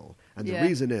bicycle. And the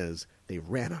reason is they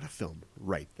ran out of film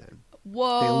right then.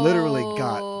 Whoa. They literally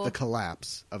got the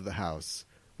collapse of the house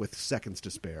with seconds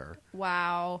to spare.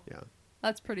 Wow. Yeah.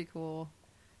 That's pretty cool.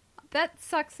 That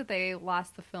sucks that they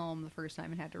lost the film the first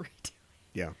time and had to redo it.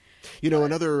 Yeah. You know,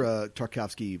 another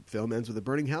Tarkovsky film ends with a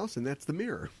burning house, and that's The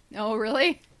Mirror. Oh,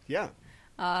 really? Yeah.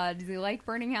 Does he like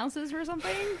burning houses or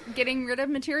something? Getting rid of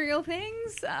material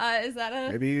things? Is that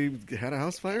a... Maybe he had a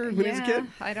house fire when he was a kid?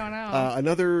 I don't know.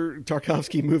 Another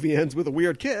Tarkovsky movie ends with a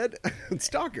weird kid.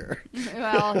 Stalker.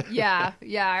 Well, yeah,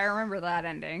 I remember that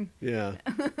ending. Yeah.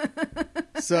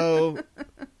 So...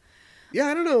 Yeah,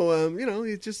 I don't know. You know,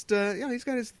 he's just he's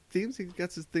got his themes. He's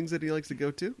got his things that he likes to go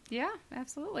to. Yeah,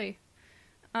 absolutely.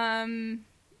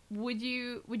 Would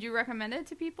you recommend it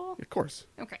to people? Of course.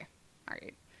 Okay. All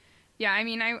right. Yeah, I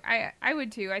mean, I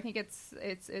would too. I think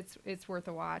it's worth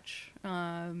a watch.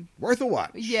 Worth a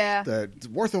watch. Yeah. The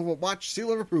worth a watch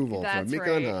seal of approval from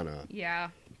Mika and Hana. Yeah.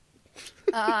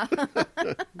 Do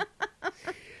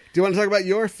you want to talk about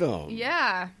your film?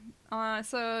 Yeah.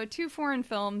 So 2 foreign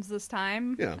films this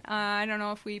time. Yeah. I don't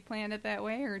know if we planned it that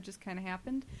way or it just kind of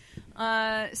happened.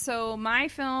 So my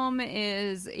film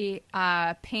is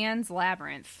Pan's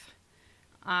Labyrinth.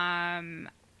 And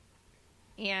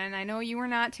I know you were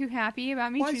not too happy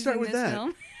about me choosing this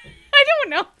film. I don't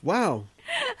know. Wow.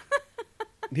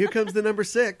 Here comes the number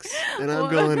 6, and I'm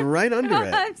going right under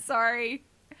it.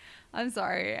 I'm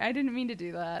sorry. I didn't mean to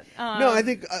do that. No, I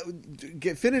think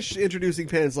finish introducing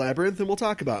Pan's Labyrinth, and we'll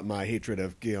talk about my hatred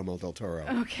of Guillermo del Toro.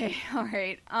 Okay, all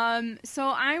right. So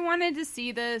I wanted to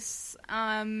see this.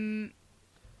 I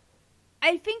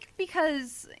think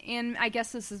because, and I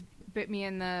guess this has bit me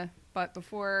in the butt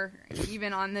before,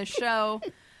 even on this show.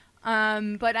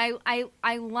 But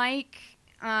I like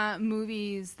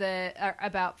movies that are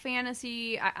about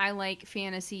fantasy. I like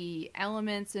fantasy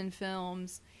elements in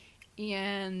films.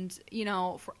 And,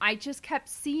 I just kept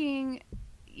seeing,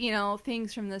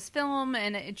 things from this film,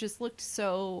 and it just looked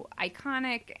so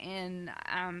iconic. And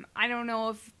I don't know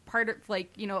if part of,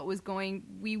 it was going...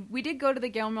 We did go to the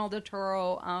Guillermo del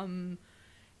Toro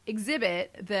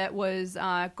exhibit that was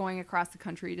going across the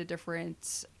country to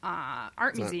different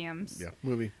art museums.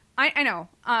 Movie. I know,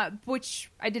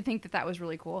 which I did think that was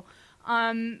really cool.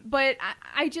 But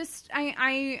I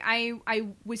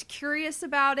was curious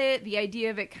about it, the idea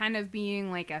of it kind of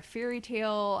being like a fairy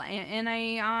tale, and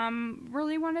I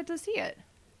really wanted to see it.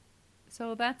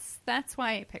 So that's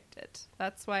why I picked it.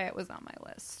 That's why it was on my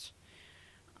list.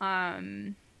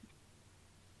 And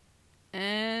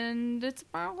it's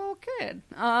about a little kid.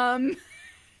 That's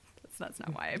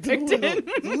not why I picked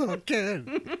it. Little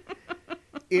kid.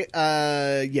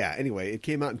 Anyway, it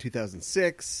came out in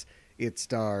 2006. It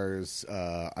stars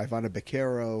Ivana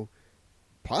Baquero,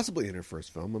 possibly in her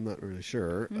first film. I'm not really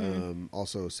sure.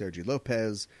 Also Sergi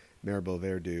Lopez, Maribel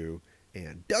Verdú,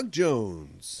 and Doug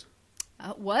Jones.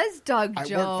 Was Doug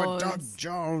Jones? I work for Doug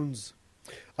Jones.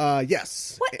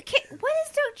 Yes. What is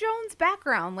Doug Jones'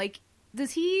 background?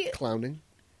 Does he... Clowning.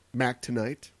 Mac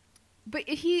Tonight. But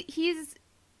he's...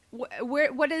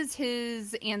 What is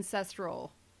his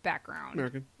ancestral background?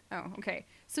 American. Oh, okay.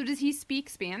 So does he speak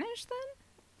Spanish then?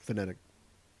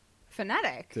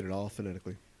 Phonetic? Did it all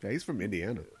phonetically. Yeah, he's from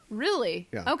Indiana. Really?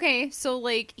 Yeah. Okay, so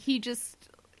he just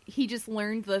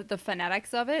learned the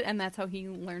phonetics of it, and that's how he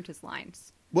learned his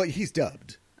lines. Well, he's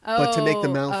dubbed. But to make the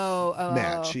mouth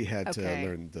match, he had to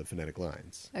learn the phonetic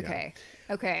lines. Okay.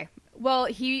 Yeah. Okay. Well,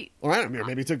 Or I don't know.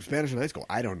 Maybe he took Spanish in high school.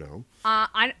 I don't know.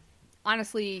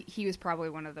 Honestly, he was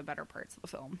probably one of the better parts of the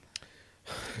film.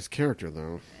 His character,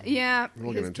 though. Yeah.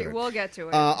 We'll get into it. We'll get to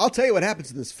it. I'll tell you what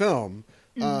happens in this film.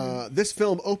 This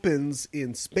film opens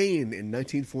in Spain in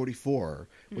 1944,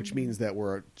 which means that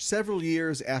we're several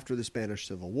years after the Spanish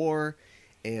Civil War,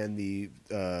 and the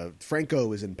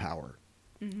Franco is in power.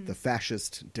 The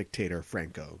fascist dictator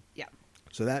Franco. Yeah.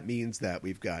 So that means that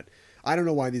we've got... I don't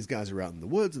know why these guys are out in the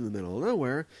woods in the middle of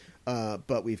nowhere,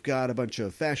 but we've got a bunch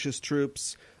of fascist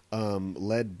troops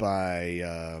led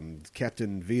by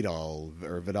Captain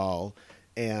Vidal,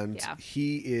 and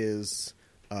he is...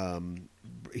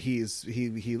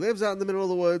 he lives out in the middle of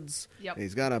the woods. Yep. And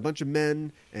he's got a bunch of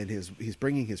men, and he's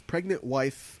bringing his pregnant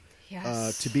wife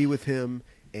to be with him,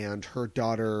 and her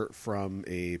daughter from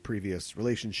a previous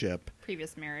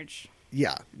marriage.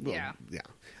 Yeah. Well,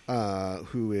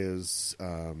 who is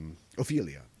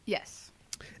Ophelia. Yes.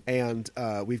 And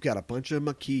we've got a bunch of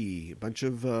Maquis, a bunch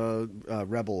of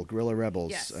guerrilla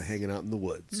rebels hanging out in the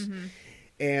woods.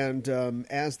 And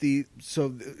as the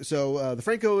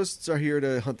Francoists are here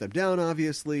to hunt them down,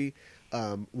 obviously.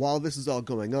 While this is all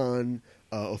going on,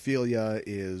 Ophelia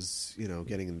is,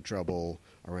 getting into trouble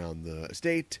around the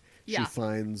estate. She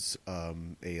finds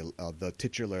the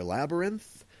titular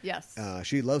Labyrinth. Yes.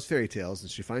 She loves fairy tales, and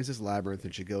she finds this labyrinth,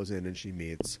 and she goes in and she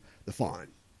meets the Faun.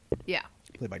 Yeah.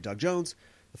 Played by Doug Jones.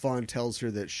 The Faun tells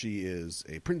her that she is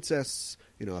a princess,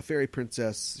 a fairy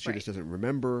princess. She just doesn't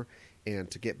remember.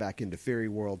 And to get back into fairy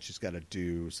world, she's got to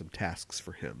do some tasks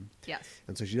for him. Yes.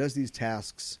 And so she does these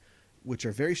tasks, which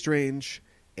are very strange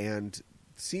and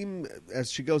seem,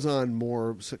 as she goes on,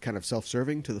 more kind of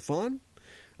self-serving to the Faun.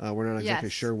 We're not exactly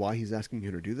sure why he's asking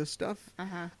her to do this stuff.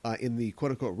 In the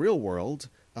quote-unquote real world,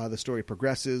 the story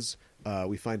progresses.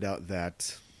 We find out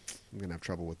that... I'm going to have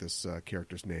trouble with this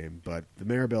character's name, but the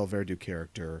Maribel Verdú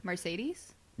character...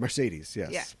 Mercedes,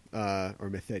 yes. Yeah. Or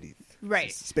Mercedes.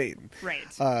 Right. Spain. Right.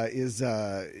 Is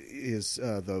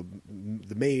the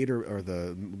maid or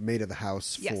the maid of the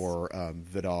house for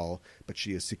Vidal, but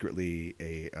she is secretly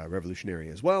a revolutionary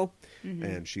as well,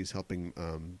 and she's helping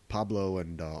Pablo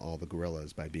and all the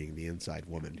guerrillas by being the inside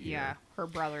woman here. Yeah, her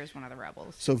brother is one of the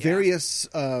rebels. So various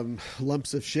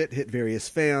lumps of shit hit various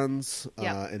fans,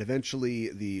 and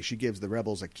eventually she gives the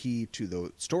rebels a key to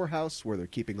the storehouse where they're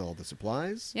keeping all the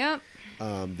supplies. Yep.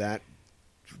 That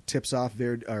tips off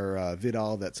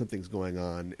Vidal that something's going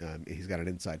on. He's got an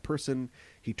inside person.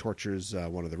 He tortures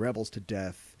one of the rebels to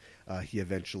death. He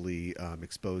eventually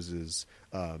exposes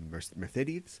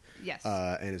Mercedes,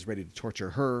 and is ready to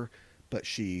torture her. but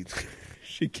she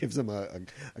gives him a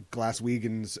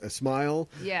Glaswegian smile.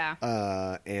 Yeah.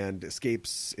 And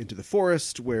escapes into the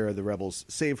forest where the rebels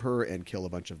save her and kill a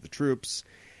bunch of the troops.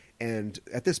 And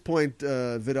at this point,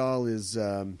 Vidal is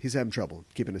he's having trouble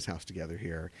keeping his house together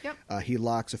here. Yep. He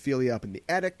locks Ophelia up in the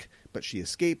attic, but she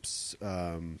escapes.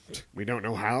 We don't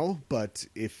know how, but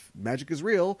if magic is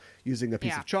real, using a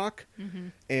piece of chalk. Mm-hmm.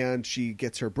 And she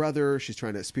gets her brother. She's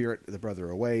trying to spirit the brother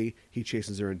away. He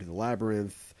chases her into the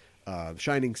labyrinth,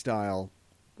 Shining style.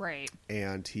 Right.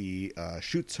 And he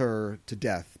shoots her to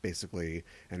death, basically,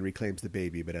 and reclaims the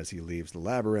baby. But as he leaves the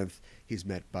labyrinth, he's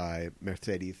met by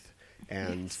Mercedes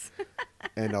and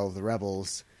and all the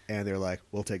rebels, and they're like,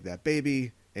 we'll take that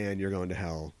baby, and you're going to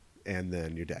hell, and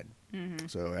then you're dead. Mm-hmm.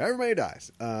 So everybody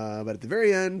dies. But at the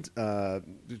very end,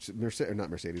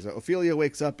 Ophelia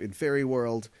wakes up in fairy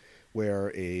world,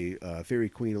 where a fairy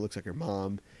queen who looks like her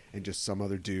mom and just some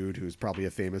other dude who's probably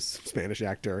a famous Spanish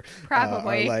actor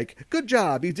probably are like, good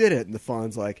job, you did it. And the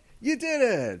fawn's like, you did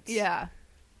it. Yeah.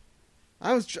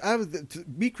 I was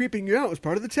me creeping you out was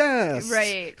part of the test.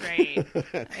 Right.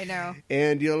 I know.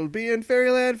 And you'll be in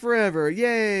fairyland forever.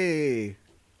 Yay.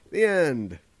 The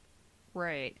end.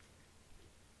 Right.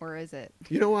 Or is it?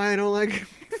 You know why I don't like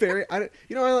fairy?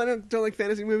 You know why I don't like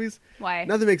fantasy movies? Why?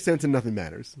 Nothing makes sense and nothing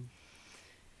matters.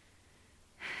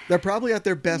 They're probably at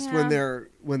their best when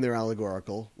they're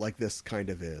allegorical, like this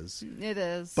kind of is. It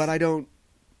is. But I don't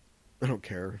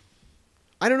care.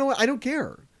 I don't know. I don't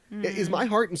care. Is my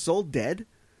heart and soul dead?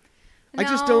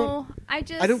 No, I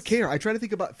don't care. I try to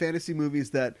think about fantasy movies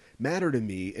that matter to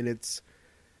me, and it's,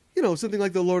 something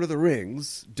like The Lord of the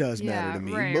Rings does matter to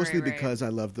me, mostly because I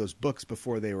loved those books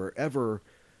before they were ever.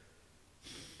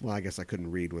 Well, I guess I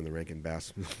couldn't read when the Rankin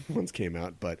Bass ones came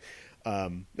out, but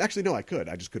actually, no, I could.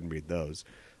 I just couldn't read those.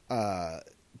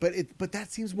 But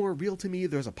that seems more real to me.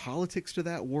 There's a politics to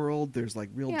that world. There's like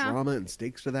real drama and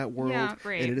stakes to that world. Yeah,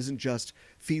 right. And it isn't just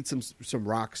feed some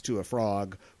rocks to a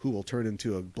frog who will turn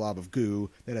into a blob of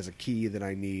goo that has a key that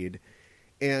I need.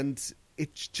 And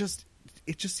it just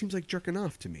seems like jerking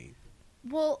off to me.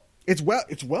 Well, it's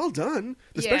well done.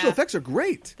 The special effects are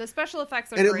great. The special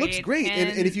effects are great. And it looks great.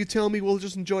 And if you tell me we'll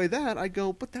just enjoy that, I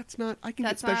go, but that's not. I can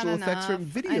get special effects from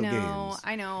video games.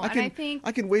 I know.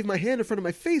 I can wave my hand in front of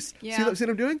my face. Yeah. See what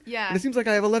I'm doing? Yeah. And it seems like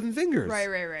I have 11 fingers.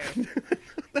 Right.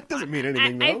 That doesn't mean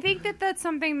anything, though. I think that's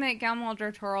something that Guillermo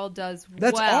del Toro does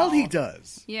That's all he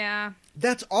does. Yeah.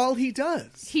 That's all he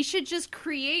does. He should just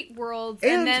create worlds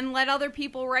and then let other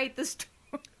people write the story.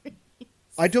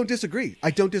 I don't disagree.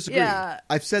 Yeah.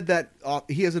 I've said that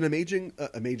he has an amazing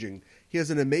imagination,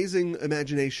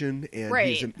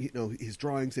 and his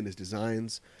drawings and his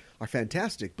designs are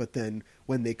fantastic. But then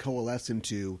when they coalesce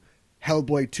into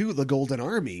Hellboy 2: The Golden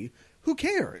Army, who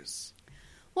cares?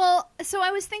 Well, so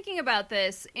I was thinking about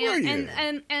this,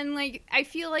 and like I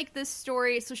feel like this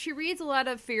story. So she reads a lot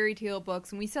of fairy tale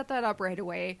books, and we set that up right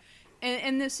away.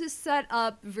 And this is set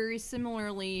up very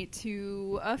similarly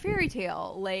to a fairy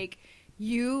tale, like.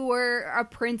 You were a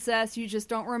princess. You just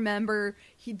don't remember.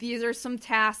 These are some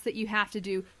tasks that you have to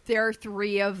do. There are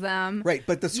 3 of them. Right,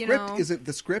 but the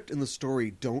script and the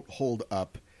story don't hold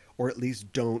up, or at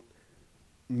least don't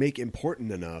make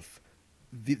important enough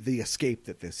the escape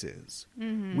that this is.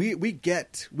 Mm-hmm.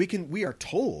 We are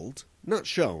told, not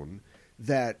shown,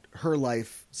 that her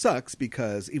life sucks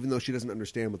because even though she doesn't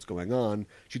understand what's going on,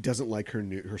 she doesn't like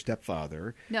her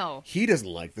stepfather. No, he doesn't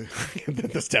like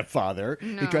the stepfather.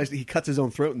 No. He cuts his own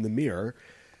throat in the mirror,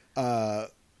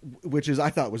 which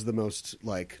I thought was the most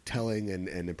like telling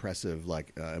and impressive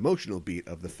emotional beat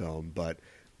of the film. But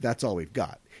that's all we've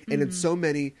got, and it's so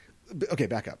many. Okay,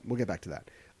 back up. We'll get back to that.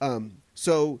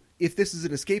 So if this is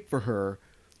an escape for her,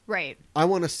 right? I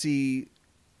want to see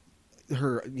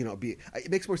her,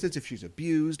 it makes more sense if she's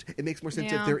abused. It makes more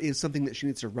sense if there is something that she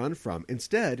needs to run from.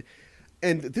 Instead,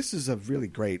 and this is a really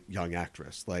great young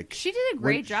actress. Like she did a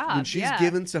great job when she's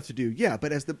given stuff to do. Yeah,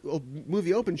 but as the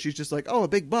movie opens, she's just like, "Oh, a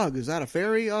big bug. Is that a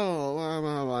fairy? Oh,"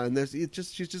 and she's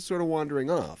just sort of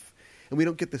wandering off, and we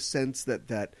don't get the sense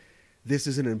that this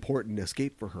is an important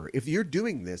escape for her. If you're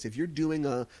doing this, if you're doing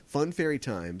a fun fairy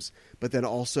times, but then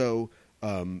also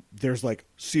there's like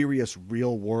serious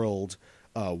real world.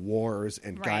 Wars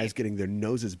and guys getting their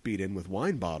noses beat in with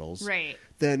wine bottles, right?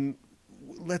 Then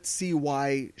let's see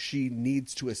why she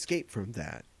needs to escape from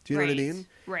that. Do you know what I mean?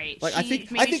 Right. Like I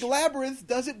think Labyrinth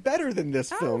does it better than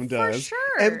this film does. For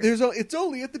sure. And it's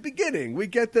only at the beginning we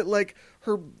get that like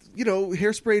her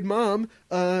hairsprayed mom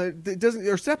or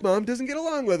stepmom doesn't get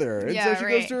along with her, and so she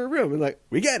goes to her room and like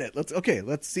we get it.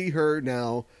 Let's see her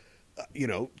now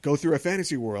go through a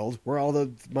fantasy world where all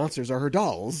the monsters are her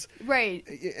dolls. Right.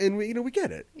 And we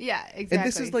get it. Yeah, exactly. And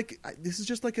this is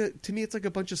just like to me, it's like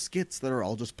a bunch of skits that are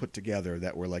all just put together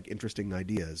that were like interesting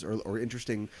ideas or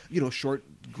interesting, short,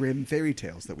 grim fairy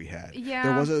tales that we had. Yeah.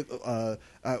 There was a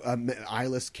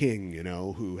eyeless king,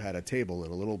 who had a table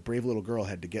and a brave little girl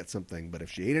had to get something, but if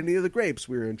she ate any of the grapes,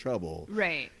 we were in trouble.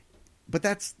 Right. But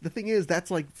that's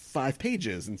like 5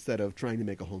 pages instead of trying to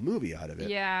make a whole movie out of it.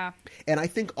 Yeah. And I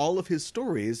think all of his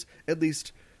stories, at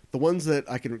least the ones that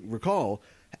I can recall,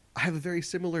 have a very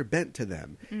similar bent to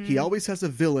them. Mm-hmm. He always has a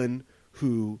villain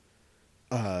who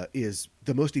is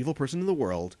the most evil person in the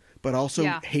world, but also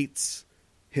hates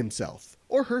himself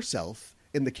or herself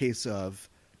in the case of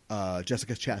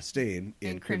Jessica Chastain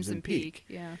in Crimson Peak.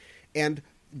 Yeah. And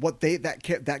what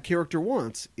that character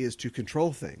wants is to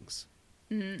control things.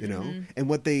 Mm-hmm. And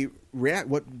what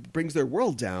brings their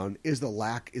world down is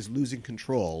losing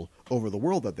control over the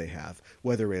world that they have,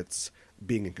 whether it's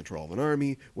being in control of an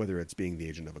army, whether it's being the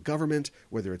agent of a government,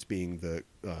 whether it's being the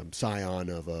scion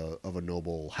of a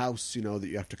noble house, that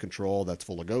you have to control that's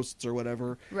full of ghosts or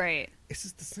whatever. Right. It's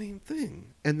just the same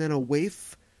thing. And then a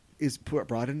waif is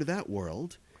brought into that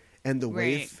world, and the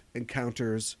waif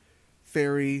encounters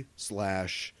fairy /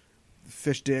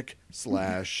 fish dick /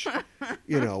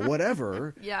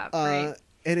 whatever. Yeah, right.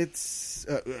 And it's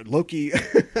Loki,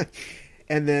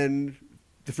 and then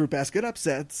the fruit basket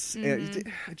upsets. Mm-hmm.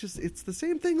 And it's the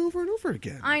same thing over and over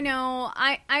again. I know.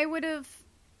 I would have.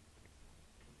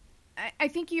 I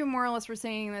think you more or less were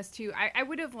saying this too. I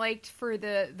would have liked for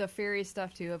the fairy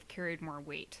stuff to have carried more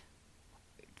weight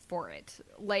for it.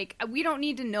 Like, we don't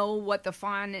need to know what the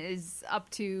fawn is up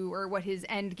to or what his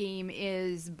end game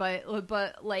is, but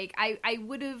like I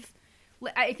would have.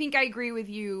 I think I agree with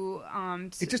you.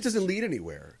 It just doesn't lead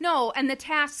anywhere. No, and the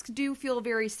tasks do feel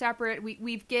very separate.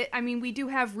 We do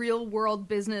have real world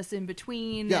business in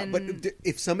between. Yeah, but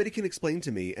if somebody can explain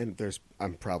to me, and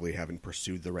I'm probably haven't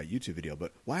pursued the right YouTube video,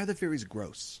 but why are the fairies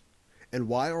gross? And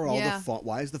why are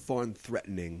why is the fawn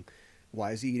threatening?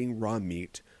 Why is he eating raw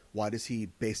meat? Why does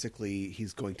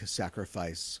he's going to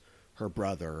sacrifice her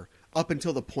brother up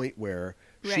until the point where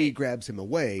she grabs him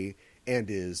away and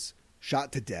is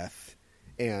shot to death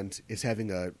and is having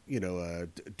a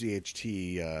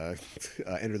DHT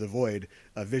Enter the Void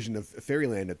vision of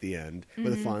fairyland at the end,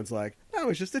 where the fawn's like, "No,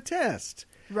 it's just a test."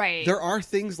 Right. There are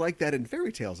things like that in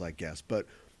fairy tales, I guess, but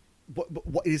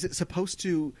what is it supposed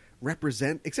to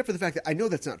represent? Except for the fact that I know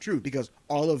that's not true, because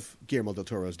all of Guillermo del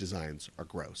Toro's designs are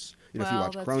gross. If you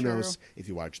watch Kronos, if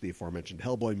you watch the aforementioned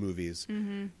Hellboy movies,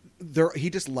 he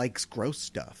just likes gross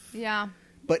stuff. Yeah.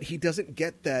 But he doesn't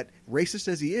get that, racist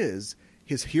as he is,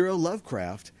 his hero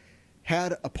Lovecraft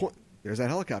had a point. There's that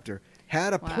helicopter.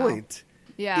 Had a point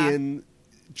in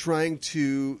trying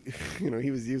to, he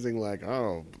was using like,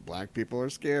 oh, black people are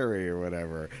scary or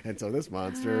whatever, and so this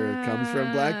monster comes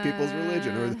from black people's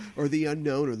religion or the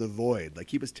unknown or the void. Like,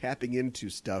 he was tapping into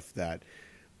stuff that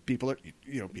people are,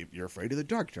 you're afraid of the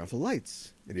dark, turn off the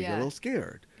lights, and you get a little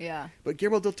scared. Yeah. But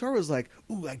Guillermo del Toro was like,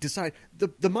 ooh, I decide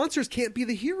the monsters can't be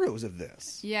the heroes of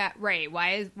this. Yeah, right.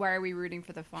 Why are we rooting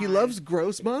for the fawn? He loves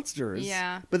gross monsters.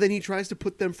 Yeah. But then he tries to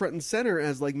put them front and center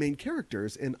as like main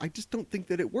characters, and I just don't think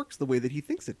that it works the way that he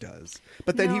thinks it does.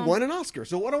 But then he won an Oscar,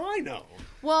 so what do I know?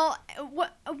 Well,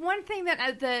 one thing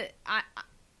that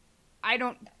I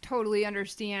don't totally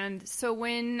understand. So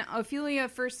when Ophelia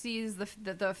first sees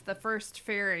the first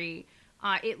fairy,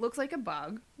 it looks like a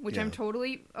bug, which I'm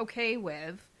totally okay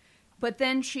with. But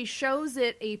then she shows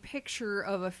it a picture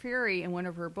of a fairy in one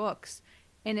of her books,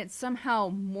 and it somehow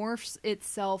morphs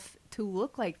itself to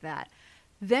look like that.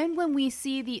 Then when we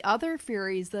see the other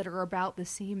fairies that are about the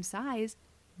same size,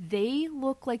 they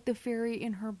look like the fairy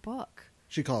in her book.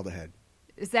 She called ahead.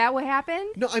 Is that what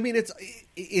happened? No, I mean,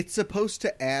 it's supposed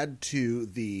to add to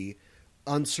the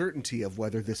uncertainty of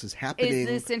whether this is happening. Is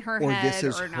this in her or head this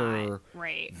is or her not?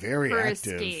 Right. Very her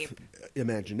active escape.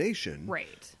 Imagination.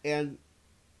 Right. And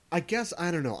I guess,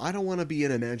 I don't know, I don't want to be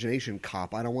an imagination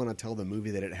cop. I don't want to tell the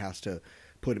movie that it has to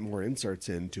put more inserts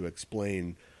in to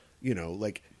explain,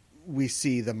 like, we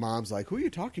see the mom's like, who are you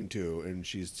talking to? And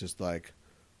she's just like,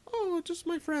 oh, just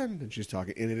my friend. And she's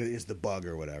talking, and it is the bug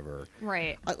or whatever.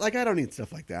 Right. I don't need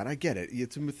stuff like that. I get it.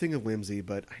 It's a thing of whimsy,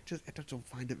 but I just don't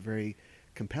find it very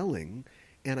compelling.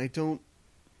 And I don't...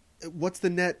 What's the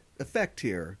net effect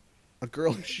here? A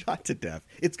girl is shot to death.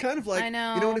 It's kind of like... I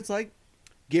know. You know what it's like?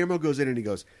 Guillermo goes in and he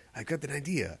goes, I've got an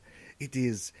idea. It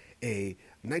is a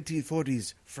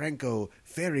 1940s Franco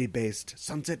ferry-based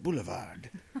Sunset Boulevard.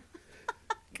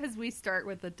 Because we start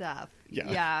with the death.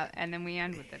 Yeah, and then we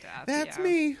end with the death. That's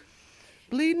me.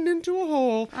 Bleeding into a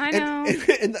hole. I know.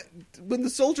 And when the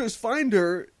soldiers find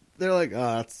her, they're like,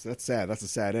 oh, that's sad. That's a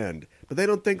sad end. But they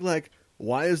don't think like,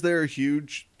 why is there a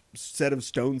huge set of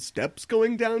stone steps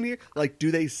going down here? Like, do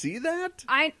they see that?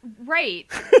 Right.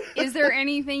 Is there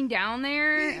anything down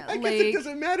there? I guess it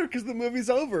doesn't matter because the movie's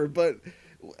over, but...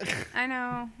 I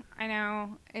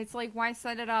know. It's like, why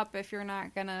set it up if you're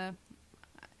not gonna...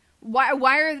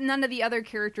 Why are none of the other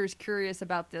characters curious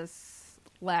about this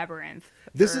labyrinth?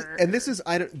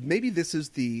 Maybe this is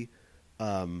the...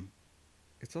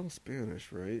 it's all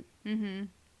Spanish, right? Mm-hmm.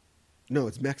 No,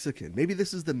 it's Mexican. Maybe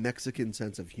this is the Mexican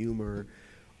sense of humor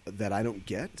that I don't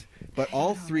get. But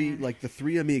all three, like the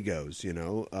three amigos,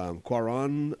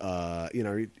 Cuarón,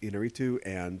 Inarritu,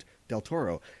 and Del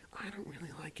Toro, I don't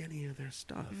really like any of their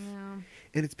stuff. Yeah.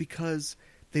 And it's because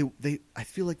I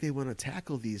feel like they want to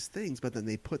tackle these things, but then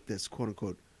they put this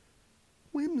quote-unquote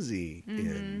whimsy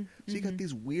in. So you got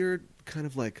these weird kind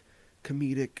of like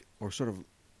comedic or sort of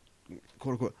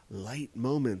quote-unquote light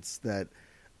moments that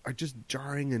are just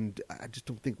jarring and I just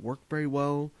don't think work very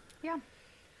well. Yeah.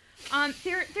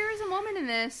 There is a moment in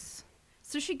this.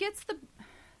 So she gets the...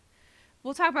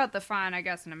 We'll talk about the fawn, I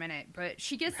guess, in a minute. But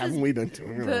she gets Haven't we been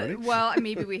doing it already? Well,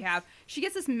 maybe we have. She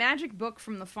gets this magic book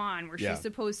from the fawn where she's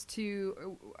supposed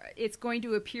to... It's going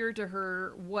to appear to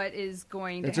her what is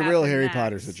going to happen. It's a real Harry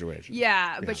Potter situation.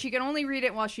 Yeah, but she can only read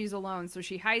it while she's alone. So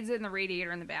she hides it in the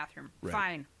radiator in the bathroom. Right.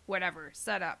 Fine. Whatever.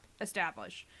 Set up.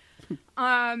 Establish.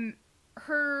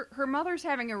 Her mother's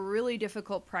having a really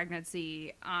difficult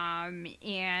pregnancy,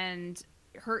 and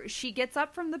she gets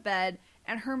up from the bed,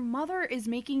 and her mother is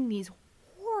making these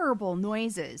horrible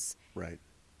noises. Right.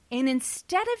 And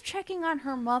instead of checking on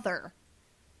her mother,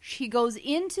 she goes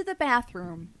into the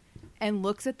bathroom and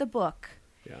looks at the book.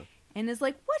 Yeah. And is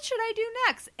like, what should I do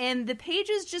next? And the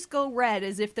pages just go red,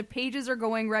 as if the pages are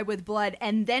going red with blood.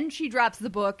 And then she drops the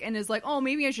book and is like, oh,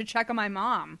 maybe I should check on my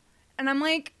mom. And I'm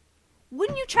like...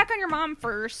 Wouldn't you check on your mom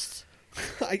first?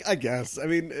 I guess. I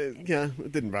mean, it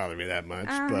didn't bother me that much,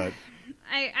 but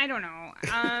I don't know.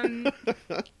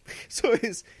 So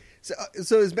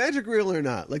is magic real or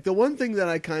not? Like the one thing that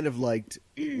I kind of liked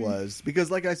was because,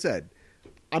 like I said,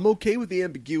 I'm okay with the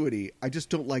ambiguity. I just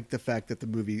don't like the fact that the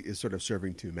movie is sort of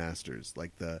serving two masters.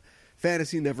 Like the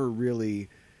fantasy never really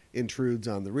intrudes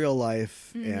on the real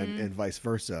life and vice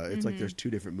versa. It's like there's two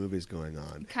different movies going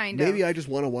on. Maybe I just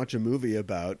want to watch a movie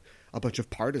about a bunch of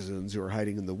partisans who are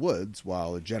hiding in the woods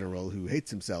while a general who hates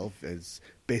himself is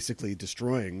basically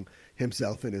destroying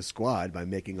himself and his squad by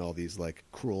making all these like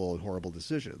cruel and horrible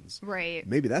decisions. Right.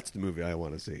 Maybe that's the movie I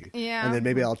want to see. Yeah. And then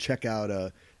maybe I'll check out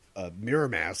a Mirror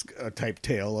Mask type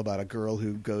tale about a girl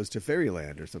who goes to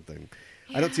fairyland or something.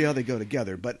 Yeah. I don't see how they go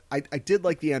together, but I did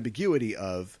like the ambiguity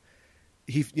of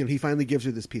he finally gives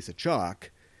her this piece of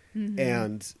chalk,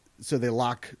 and so they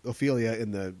lock Ophelia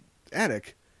in the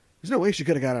attic. There's no way she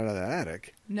could have got out of that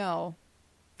attic. No.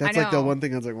 That's like the one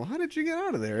thing I was like, well, how did she get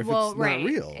out of there if it's not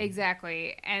real?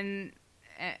 Exactly. And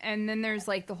then there's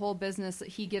like the whole business that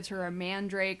he gives her a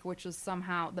mandrake, which is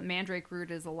somehow the mandrake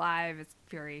root is alive. It's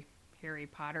very Harry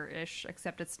Potter-ish,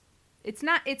 except it's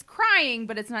crying,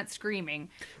 but it's not screaming.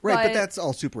 Right, but that's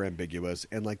all super ambiguous.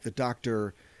 And like the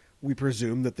doctor, we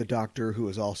presume that the doctor, who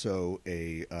is also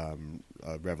a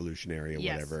revolutionary or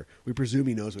whatever, we presume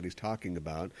he knows what he's talking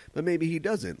about, but maybe he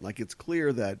doesn't. Like it's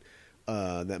clear that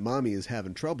mommy is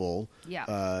having trouble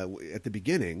at the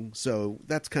beginning, so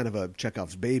that's kind of a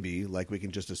Chekhov's baby. Like we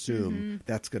can just assume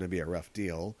that's going to be a rough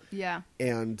deal. Yeah.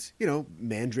 And,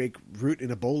 mandrake root in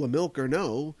a bowl of milk or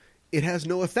no, it has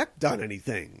no effect on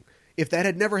anything. If that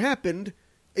had never happened,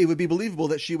 it would be believable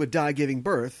that she would die giving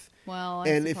birth. Well,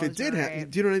 and if it did happen,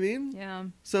 do you know what I mean? Yeah.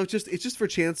 So it's just for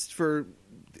chance for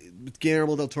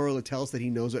Guillermo del Toro to tell us that he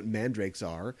knows what mandrakes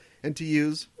are, and to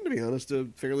use, to be honest, a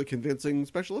fairly convincing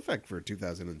special effect for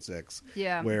 2006.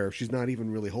 Yeah. Where she's not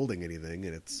even really holding anything,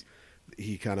 and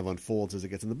he kind of unfolds as it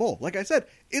gets in the bowl. Like I said,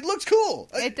 it looks cool.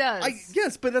 It does.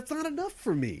 Yes, but that's not enough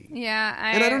for me. Yeah.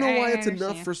 I don't know why it's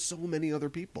enough for so many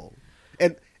other people.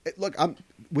 And look, I'm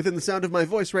within the sound of my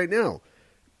voice right now.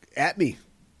 At me.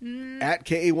 At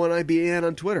KA1IBAN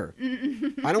on Twitter.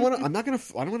 I don't want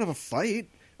to have a fight.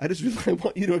 I just really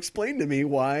want you to explain to me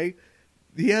why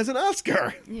he has an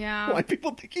Oscar. Yeah. Why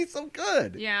people think he's so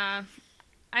good. Yeah.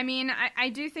 I mean, I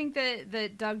do think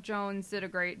that Doug Jones did a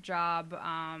great job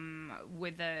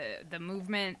with the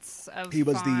movements of He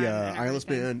was Fawn the eyeless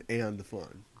man and the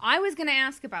Fawn. I was going to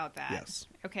ask about that. Yes.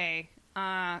 Okay.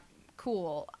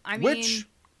 Cool. Which,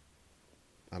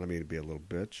 I don't mean to be a little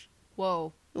bitch.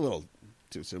 Whoa. A little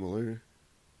too similar.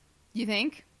 You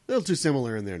think? A little too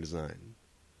similar in their design.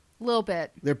 A little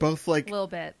bit. They're both like a little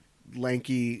bit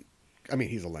lanky. I mean,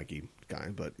 he's a lanky guy,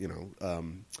 but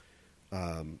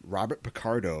Robert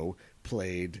Picardo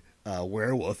played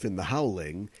Werewolf in The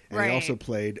Howling, and he also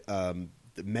played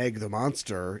Meg the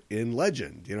Monster in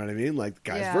Legend. You know what I mean? Like, the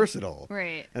guy's versatile.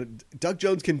 Right. And Doug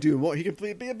Jones can do more. He can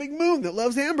be a big moon that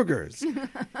loves hamburgers.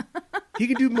 He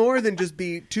can do more than just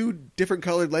be two different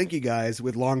colored lanky guys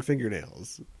with long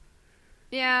fingernails.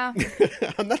 Yeah.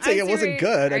 I'm not saying it wasn't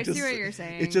good. I see what you're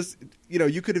saying. It's just,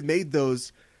 you could have made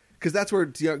those, because that's where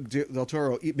Del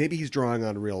Toro, maybe he's drawing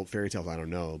on real fairy tales, I don't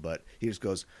know, but he just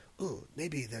goes, oh,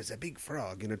 maybe there's a big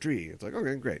frog in a tree. It's like,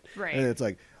 okay, great. Right. And it's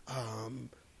like,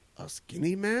 a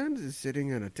skinny man is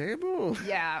sitting at a table?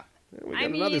 Yeah. We got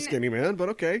another skinny man, but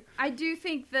okay. I do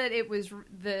think that it was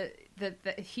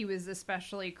that he was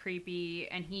especially creepy,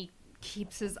 and he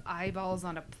keeps his eyeballs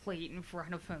on a plate in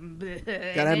front of him.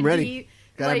 Gotta have him ready.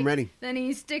 Gotta have him ready. Then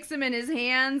he sticks them in his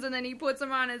hands, and then he puts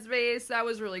them on his face. That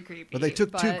was really creepy. But they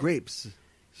took 2 grapes. Is this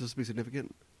supposed to be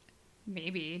significant?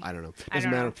 Maybe. I don't know.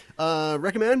 Doesn't matter.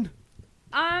 Recommend?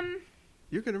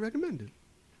 You're going to recommend it.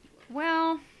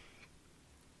 Well,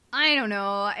 I don't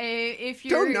know. If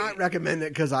you're... Do not recommend it,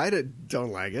 because I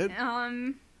don't like it.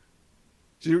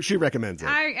 She recommends it.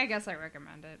 I guess I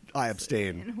recommend it. I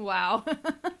abstain. Wow.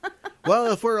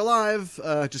 Well, if we're alive,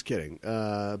 just kidding.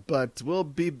 But we'll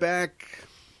be back.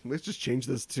 Let's just change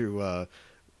this to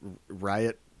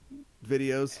Riot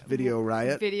videos. Video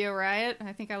Riot. Video Riot.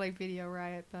 I think I like Video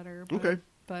Riot better. But, okay.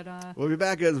 But we'll be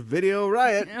back as Video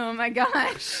Riot. Oh my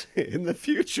gosh. In the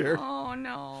future. Oh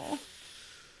no.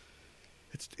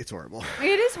 It's horrible.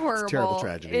 It is horrible. It's a terrible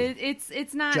tragedy.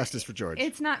 It's not Justice for George.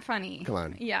 It's not funny. Come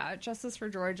on. Yeah, Justice for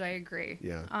George. I agree.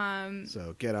 Yeah.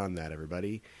 So get on that,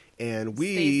 everybody. And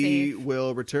we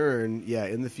will return. Yeah,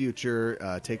 in the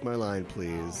future. Take my line,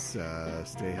 please.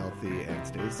 Stay healthy and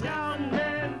stay safe.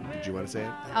 Did you want to say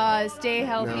it? Stay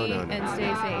healthy and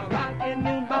stay safe. Rockin'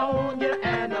 pneumonia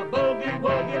and a boogie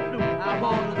woogie blue. I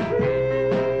wanna